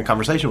 you're having a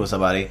conversation with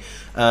somebody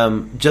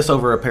just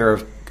over a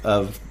pair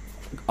of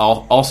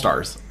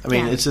All-Stars. I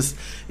mean, it's just,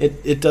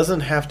 it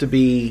doesn't have to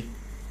be,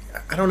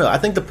 I don't know. I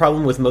think the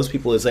problem with most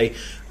people is they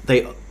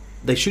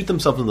shoot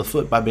themselves in the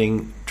foot by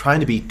trying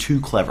to be too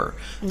clever.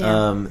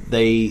 Yeah.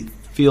 They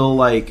feel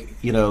like,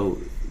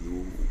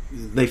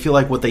 they feel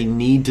like what they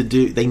need to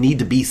do, they need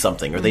to be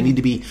something, or they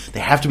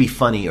have to be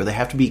funny, or they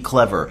have to be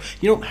clever.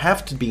 You don't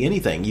have to be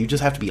anything. You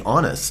just have to be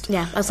honest.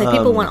 Yeah, I'll say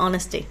people want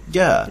honesty.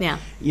 Yeah. Yeah.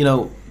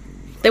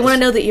 They want to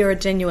know that you're a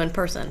genuine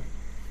person.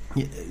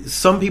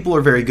 Some people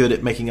are very good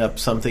at making up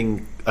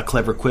a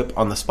clever quip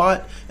on the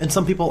spot, and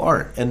some people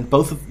aren't. And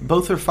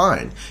both are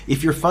fine.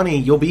 If you're funny,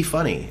 you'll be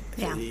funny.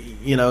 Yeah.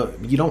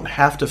 You don't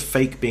have to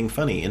fake being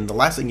funny. And the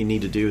last thing you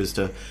need to do is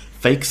to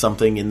fake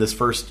something in this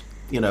first,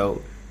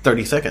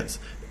 30 seconds.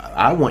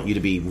 I want you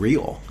to be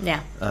real. Yeah.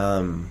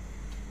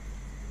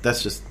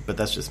 That's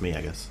just me,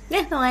 I guess.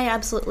 Yeah, no, I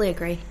absolutely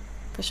agree.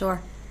 For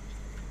sure.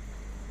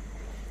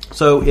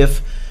 So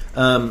if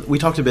we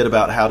talked a bit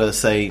about how to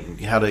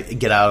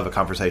get out of a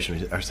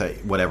conversation or say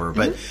whatever,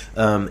 but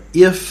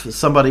if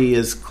somebody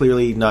is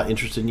clearly not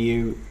interested in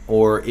you,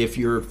 or if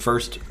your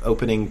first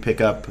opening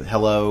pickup,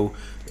 hello,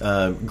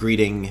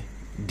 greeting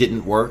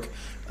didn't work,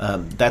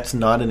 that's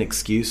not an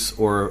excuse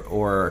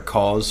or a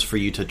cause for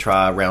you to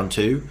try round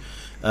two.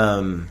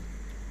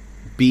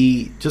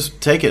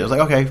 Just take it. It's like,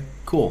 okay,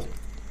 cool.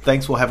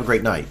 Thanks. We'll have a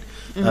great night.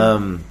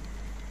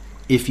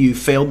 If you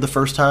failed the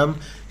first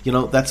time,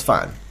 that's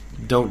fine.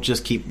 Don't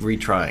just keep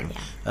retrying.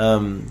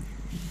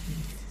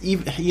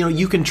 Yeah.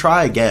 You can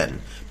try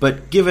again,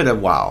 but give it a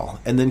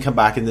while and then come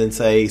back and then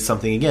say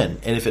something again.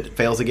 And if it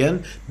fails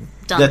again,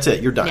 that's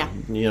it. You're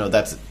done. Yeah.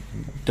 That's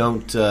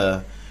don't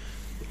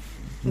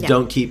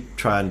keep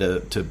trying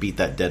to beat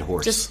that dead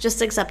horse.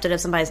 Just accept it if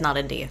somebody's not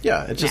into you.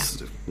 Yeah, it's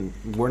just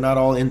we're not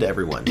all into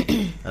everyone.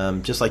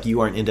 Just like you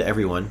aren't into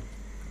everyone,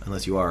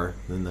 unless you are,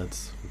 then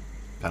that's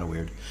kind of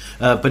weird.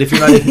 But if you're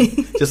not,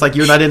 just like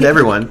you're not into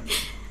everyone,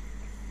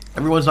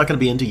 everyone's not going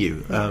to be into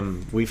you.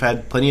 We've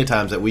had plenty of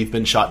times that we've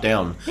been shot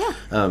down.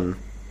 Yeah.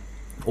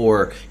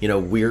 Or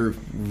we're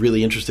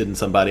really interested in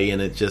somebody,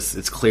 and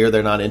it's clear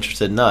they're not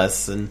interested in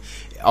us. And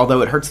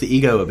although it hurts the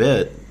ego a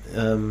bit,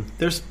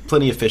 there's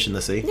plenty of fish in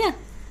the sea. Yeah.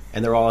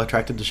 And they're all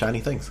attracted to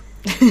shiny things.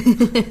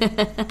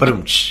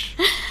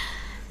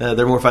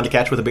 They're more fun to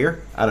catch with a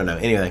beer? I don't know.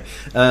 Anyway.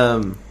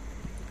 Don't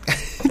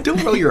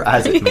roll your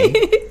eyes at me.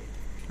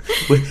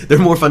 They're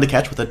more fun to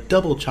catch with a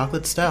double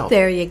chocolate stout.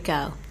 There you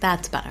go.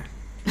 That's better.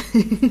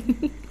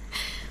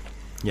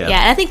 Yeah.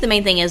 Yeah, I think the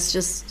main thing is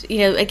just,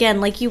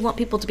 again, like you want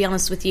people to be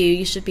honest with you,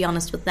 you should be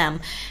honest with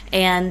them.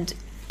 And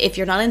if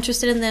you're not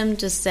interested in them,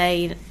 just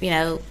say,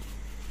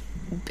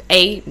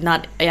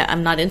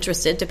 I'm not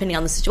interested, depending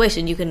on the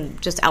situation. You can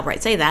just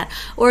outright say that.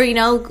 Or,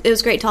 it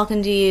was great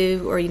talking to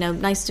you, or,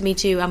 nice to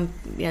meet you. I'm,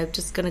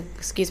 just going to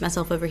excuse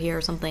myself over here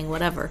or something,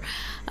 whatever.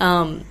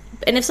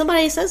 And if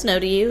somebody says no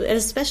to you, and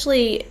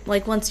especially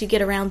like once you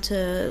get around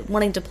to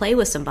wanting to play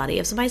with somebody,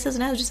 if somebody says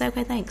no, just say,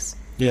 okay, thanks.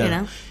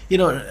 Yeah.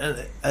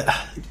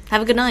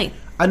 Have a good night.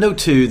 I know,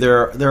 too,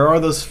 there are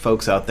those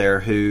folks out there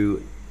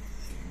who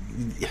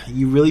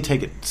you really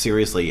take it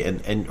seriously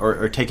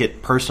or take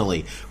it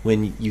personally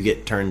when you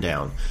get turned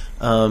down.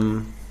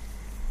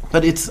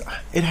 But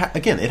it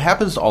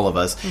happens to all of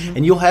us,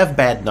 and you'll have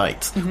bad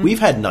nights. We've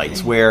had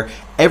nights where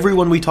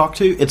everyone we talk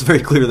to, it's very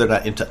clear they're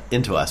not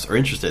into us or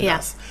interested in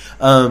us.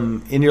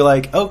 And you're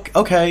like, oh,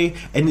 okay,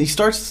 and you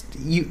start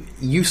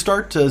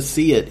to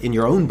see it in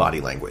your own body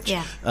language.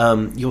 Yeah.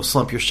 You'll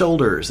slump your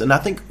shoulders, and I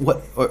think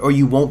or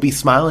you won't be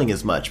smiling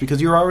as much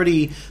because you're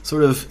already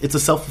it's a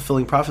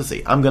self-fulfilling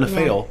prophecy. I'm going to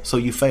fail, so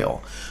you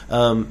fail.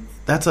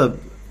 That's a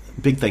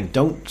big thing.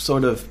 Don't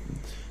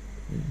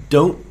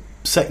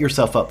set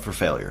yourself up for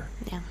failure.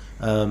 Yeah.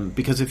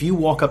 Because if you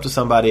walk up to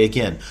somebody,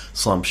 again,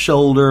 slump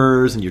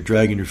shoulders, and you're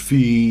dragging your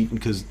feet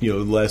because, the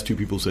last two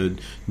people said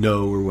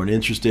no or weren't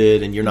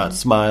interested, and you're not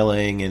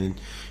smiling and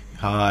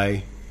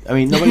hi. I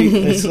mean, nobody,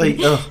 it's like,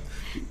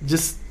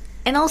 just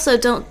And also,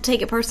 don't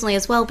take it personally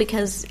as well,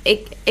 because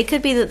it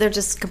could be that they're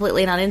just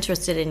completely not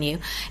interested in you.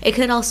 It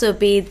could also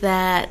be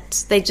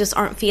that they just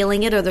aren't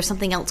feeling it, or there's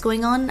something else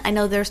going on. I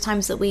know there's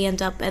times that we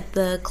end up at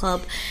the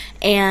club,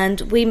 and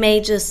we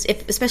may just,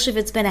 especially if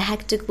it's been a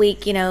hectic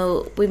week,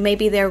 we may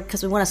be there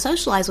because we want to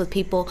socialize with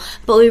people,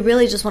 but we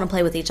really just want to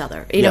play with each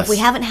other. If we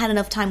haven't had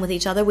enough time with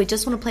each other, we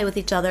just want to play with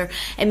each other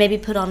and maybe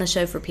put on a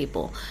show for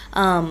people.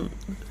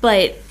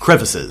 But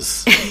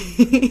Crevices.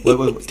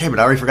 Damn it!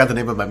 I already forgot the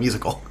name of my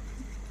musical.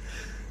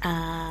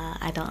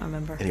 I don't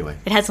remember. Anyway,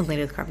 it had something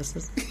to do with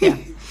crevices. Yeah.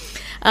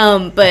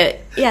 But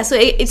yeah, so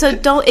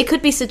it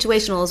could be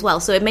situational as well.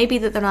 So it may be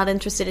that they're not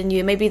interested in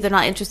you. Maybe they're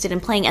not interested in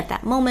playing at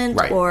that moment,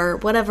 right, or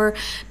whatever.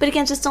 But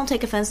again, just don't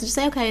take offense and just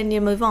say okay, and you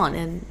move on.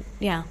 And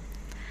yeah,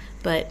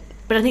 but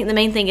I think the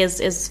main thing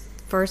is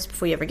first,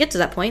 before you ever get to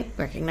that point,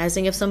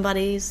 recognizing if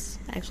somebody's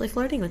actually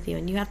flirting with you,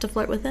 and you have to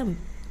flirt with them.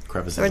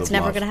 Crevices or it's of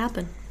never love. going to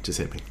happen. Just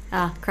hit me.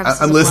 Crevices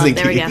I'm of listening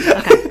love. to There you. we go.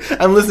 Okay.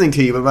 I'm listening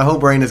to you, but my whole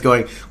brain is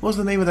going, what's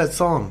the name of that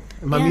song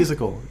in my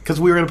musical? Because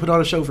we were going to put on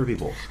a show for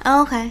people.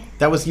 Oh, okay.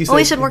 That was you said. Well,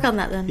 we should work on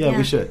that then. Yeah,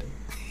 we should.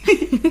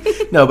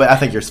 No, but I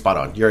think you're spot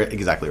on. You're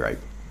exactly right.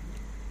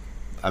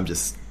 I'm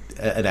just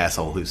an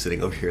asshole who's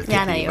sitting over here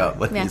thinking about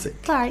what music.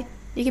 It's all right.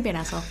 You can be an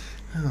asshole.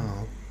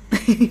 Oh.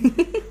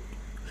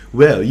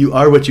 Well, you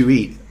are what you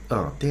eat.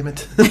 Oh, damn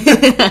it.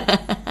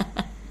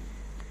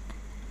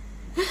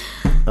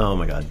 Oh,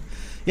 my God.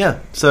 Yeah.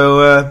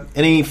 So,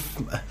 any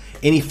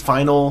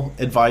final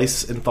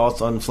advice and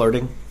thoughts on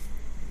flirting?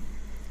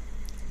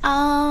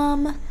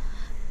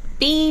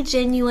 Be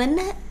genuine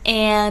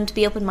and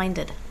be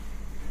open-minded.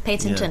 Pay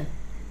attention. Yeah.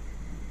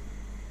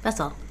 That's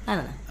all. I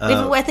don't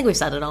know. I think we've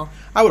said it all.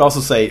 I would also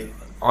say,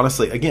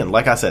 honestly, again,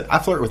 like I said, I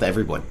flirt with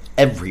everyone.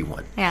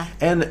 Everyone. Yeah.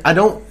 And I'm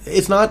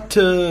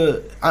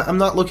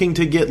not looking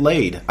to get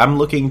laid. I'm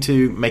looking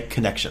to make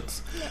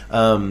connections.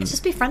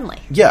 Just be friendly.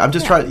 Yeah, I'm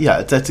just trying.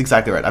 Yeah, that's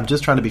exactly right. I'm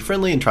just trying to be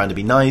friendly and trying to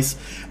be nice,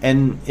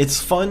 and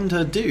it's fun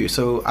to do.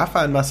 So I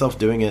find myself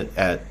doing it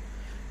at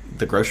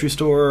the grocery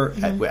store,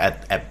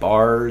 at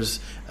bars,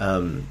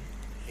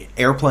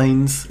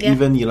 airplanes,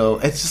 even.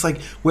 It's just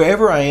like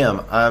wherever I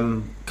am,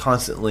 I'm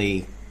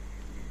constantly,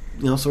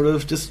 sort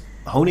of just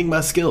honing my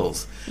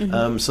skills,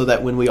 so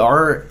that when we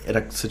are at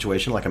a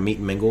situation like a meet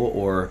and mingle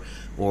or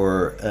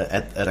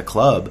at a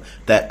club,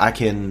 that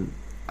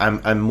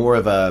I'm more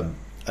of a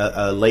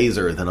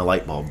laser than a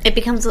light bulb.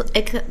 It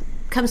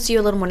comes to you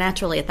a little more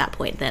naturally at that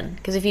point then,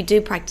 because if you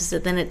do practice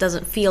it, then it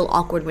doesn't feel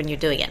awkward when you're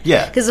doing it.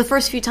 Yeah. Because the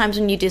first few times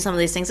when you do some of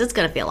these things, it's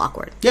going to feel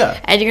awkward. Yeah.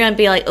 And you're going to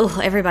be like, oh,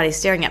 everybody's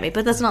staring at me,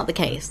 but that's not the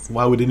case.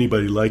 Why would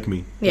anybody like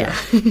me? Yeah.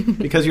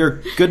 Because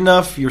you're good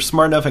enough, you're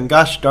smart enough, and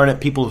gosh darn it,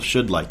 people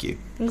should like you.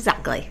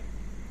 Exactly.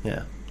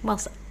 Yeah. Well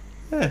said.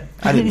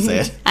 I didn't say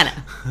it. I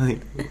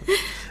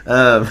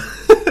know.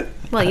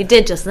 Well, you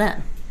did just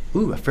then.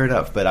 Ooh, fair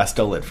enough, but I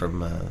stole it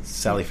from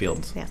Sally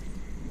Fields. Yeah.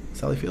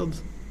 Sally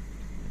Fields?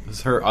 It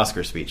was her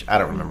Oscar speech. I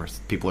don't remember.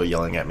 People are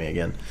yelling at me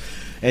again.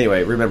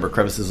 Anyway, remember,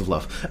 crevices of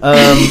love. All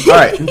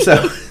right,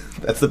 so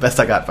that's the best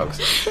I got, folks.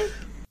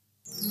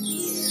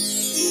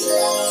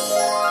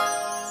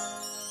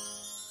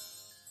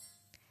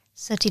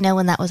 So do you know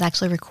when that was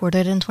actually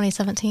recorded in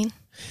 2017?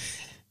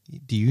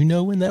 Do you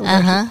know when that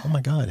was? Oh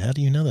my God, how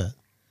do you know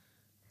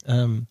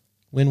that?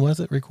 When was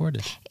it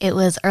recorded? It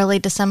was early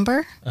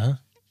December.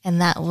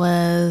 And that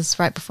was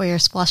right before your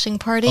splashing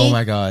party. Oh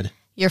my God.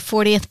 Your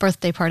 40th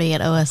birthday party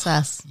at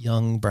OSS.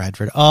 Young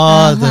Bradford.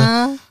 Oh,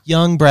 the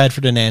young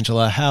Bradford and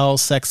Angela. How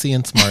sexy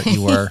and smart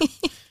you were.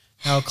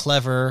 How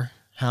clever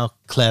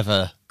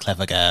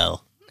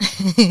girl.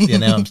 Yeah,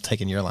 now I'm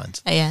taking your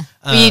lines. Yeah.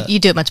 You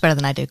do it much better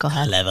than I do. Go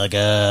ahead. Clever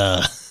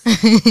girl.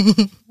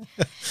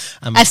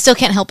 I still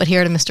can't help but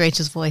hear it in Mr.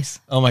 H's voice.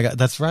 Oh my God,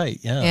 that's right.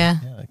 Yeah.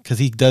 Because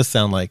he does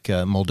sound like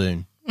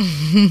Muldoon.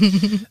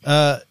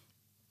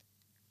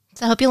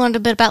 So I hope you learned a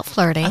bit about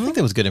flirting. I think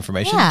that was good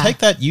information. Yeah. Take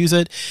that, use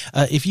it.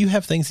 If you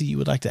have things that you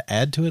would like to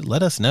add to it,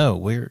 let us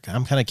know.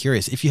 I'm kind of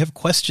curious. If you have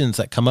questions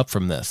that come up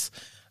from this,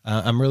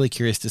 I'm really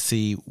curious to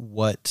see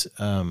what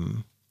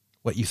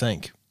you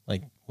think.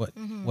 Like what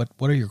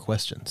are your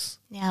questions?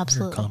 Yeah,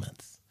 absolutely. What are your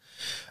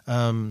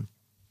comments?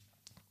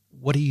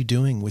 What are you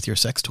doing with your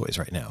sex toys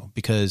right now?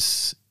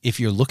 Because if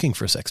you're looking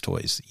for sex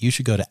toys, you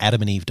should go to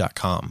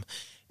adamandeve.com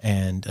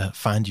and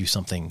find you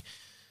something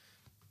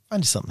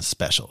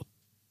special.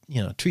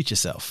 Treat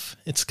yourself.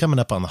 It's coming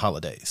up on the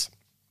holidays.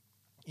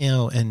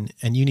 And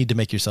you need to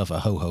make yourself a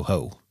ho ho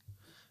ho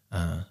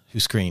who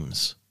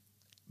screams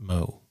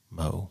mo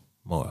mo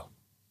more.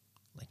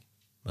 Like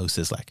Mo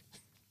Sislak.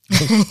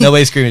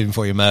 Nobody's screaming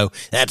for you, Mo.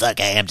 That's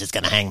okay. I'm just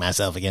going to hang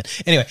myself again.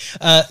 Anyway,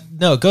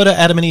 no, go to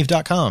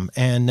adamandeve.com.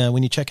 And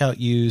when you check out,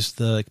 use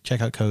the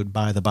checkout code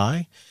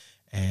BYTHEBY,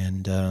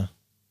 and you're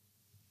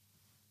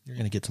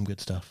going to get some good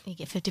stuff. You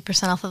get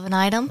 50% off of an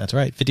item. That's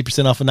right.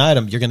 50% off an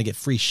item. You're going to get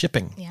free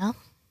shipping. Yeah.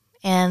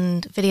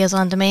 And videos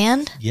on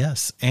demand.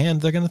 Yes. And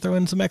they're going to throw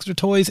in some extra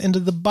toys into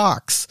the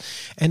box.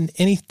 And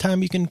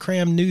anytime you can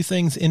cram new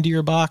things into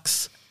your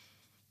box,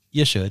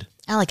 you should.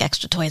 I like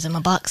extra toys in my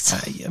box.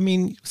 I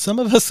mean, some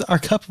of us, our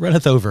cup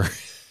runneth over.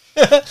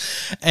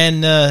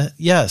 And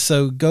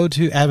so go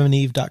to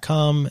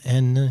adamandeve.com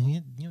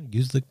and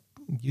use the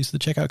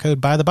checkout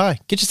code by the by.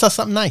 Get yourself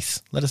something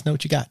nice. Let us know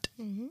what you got.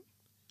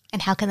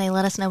 And how can they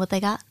let us know what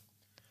they got?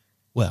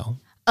 Well.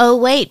 Oh,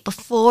 wait,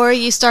 before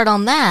you start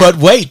on that. But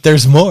wait,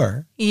 there's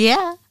more.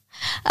 Yeah.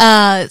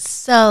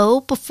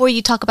 So before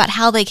you talk about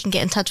how they can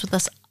get in touch with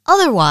us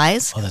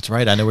otherwise. Oh, that's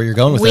right. I know where you're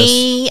going with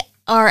this.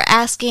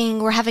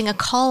 We're having a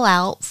call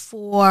out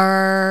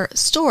for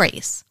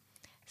stories.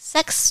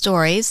 Sex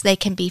stories. They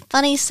can be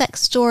funny sex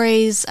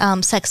stories,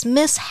 sex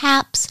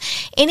mishaps,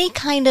 any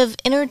kind of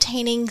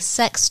entertaining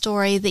sex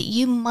story that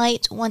you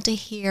might want to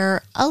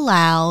hear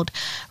aloud,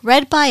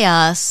 read by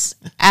us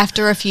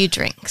after a few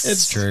drinks.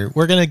 It's true.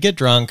 We're going to get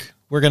drunk.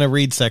 We're going to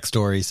read sex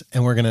stories,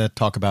 and we're going to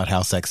talk about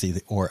how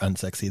sexy or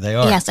unsexy they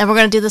are. Yes, and we're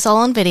going to do this all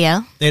on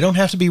video. They don't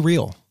have to be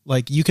real.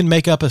 Like, you can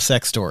make up a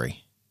sex story.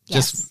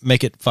 Yes. Just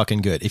make it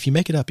fucking good. If you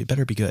make it up, it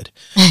better be good.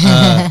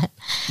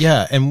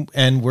 Yeah,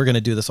 and we're going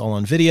to do this all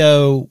on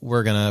video.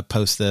 We're going to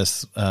post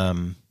this,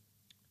 to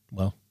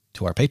our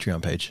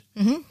Patreon page.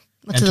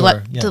 Mm-hmm. To the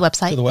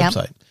website. To the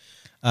website.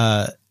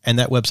 And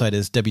that website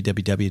is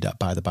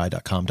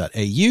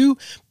www.bytheby.com.au.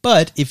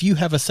 But if you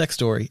have a sex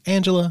story,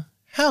 Angela,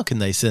 how can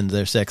they send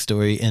their sex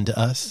story into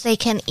us? They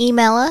can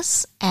email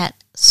us at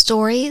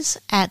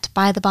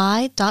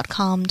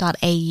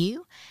stories@bytheby.com.au.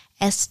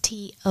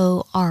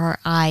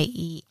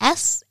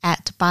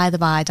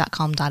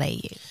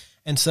 stories@bytheby.com.au.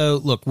 And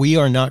so, look, we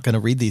are not going to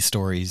read these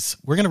stories.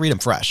 We're going to read them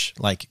fresh.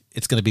 Like,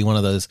 it's going to be one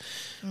of those,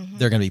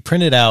 they're going to be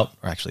printed out,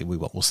 or actually,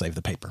 we'll save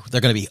the paper. They're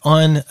going to be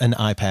on an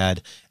iPad,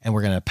 and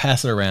we're going to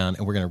pass it around,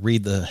 and we're going to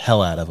read the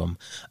hell out of them.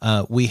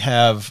 We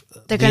have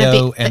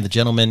Leo and the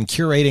gentleman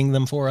curating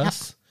them for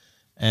us.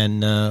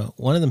 And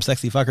one of them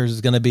sexy fuckers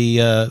is going to be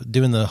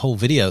doing the whole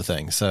video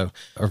thing, or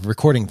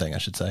recording thing, I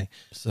should say.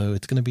 So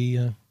it's going to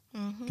be...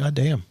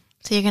 goddamn.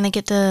 So you're going to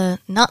get to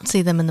not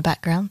see them in the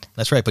background.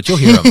 That's right, but you'll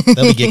hear them.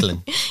 They'll be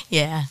giggling.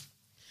 Yeah.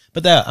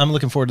 But I'm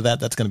looking forward to that.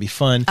 That's going to be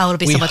fun. Oh, it'll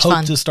be so much fun. We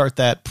hope to start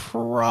that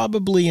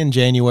probably in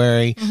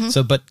January.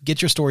 But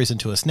get your stories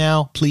into us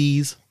now,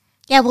 please.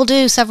 Yeah, we'll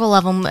do several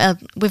of them.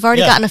 We've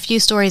already gotten a few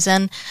stories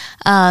in,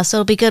 so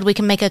it'll be good. We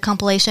can make a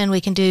compilation.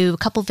 We can do a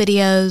couple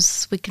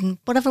videos. We can,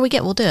 whatever we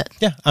get, we'll do it.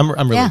 Yeah, I'm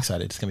really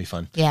excited. It's going to be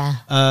fun.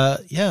 Yeah.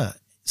 Yeah.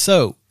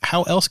 So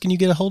how else can you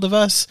get a hold of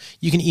us?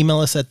 You can email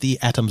us at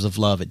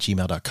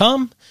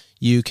theatomsoflove@gmail.com.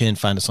 You can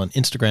find us on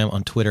Instagram,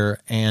 on Twitter,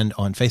 and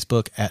on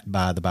Facebook at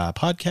By the By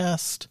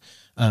Podcast.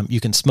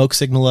 You can smoke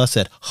signal us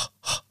at...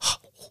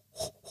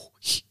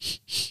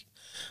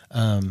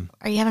 Are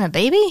you having a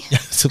baby?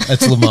 So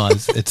that's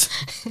Lamaze.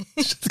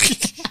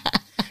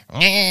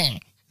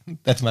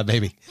 That's my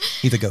baby.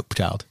 He's a goat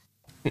child.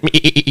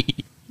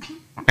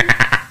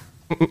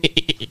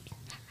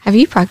 Have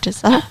you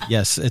practiced that?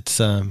 Yes,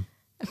 it's...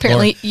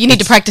 Apparently, you need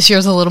to practice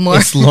yours a little more.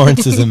 It's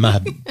Lawrence's and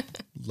my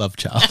love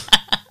child.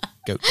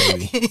 Goat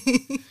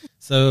baby.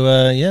 So,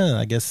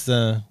 I guess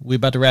we're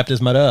about to wrap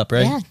this mud up,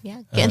 right?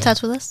 Yeah. Get in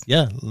touch with us.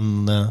 Yeah.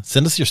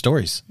 Send us your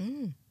stories.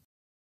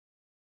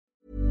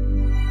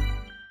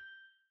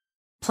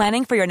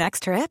 Planning for your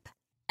next trip?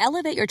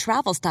 Elevate your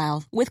travel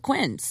style with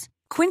Quince.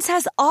 Quince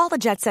has all the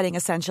jet-setting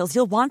essentials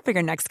you'll want for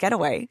your next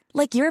getaway,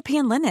 like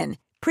European linen,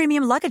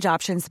 premium luggage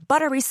options,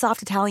 buttery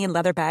soft Italian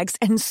leather bags,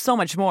 and so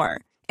much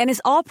more. And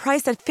is all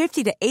priced at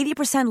 50 to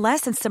 80%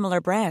 less than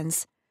similar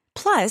brands.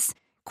 Plus,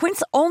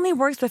 Quince only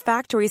works with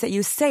factories that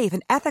use safe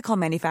and ethical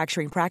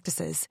manufacturing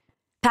practices.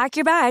 Pack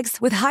your bags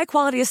with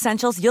high-quality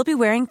essentials you'll be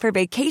wearing for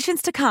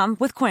vacations to come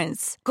with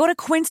Quince. Go to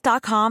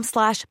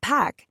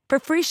quince.com/pack for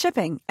free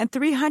shipping and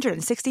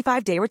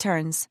 365-day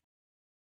returns.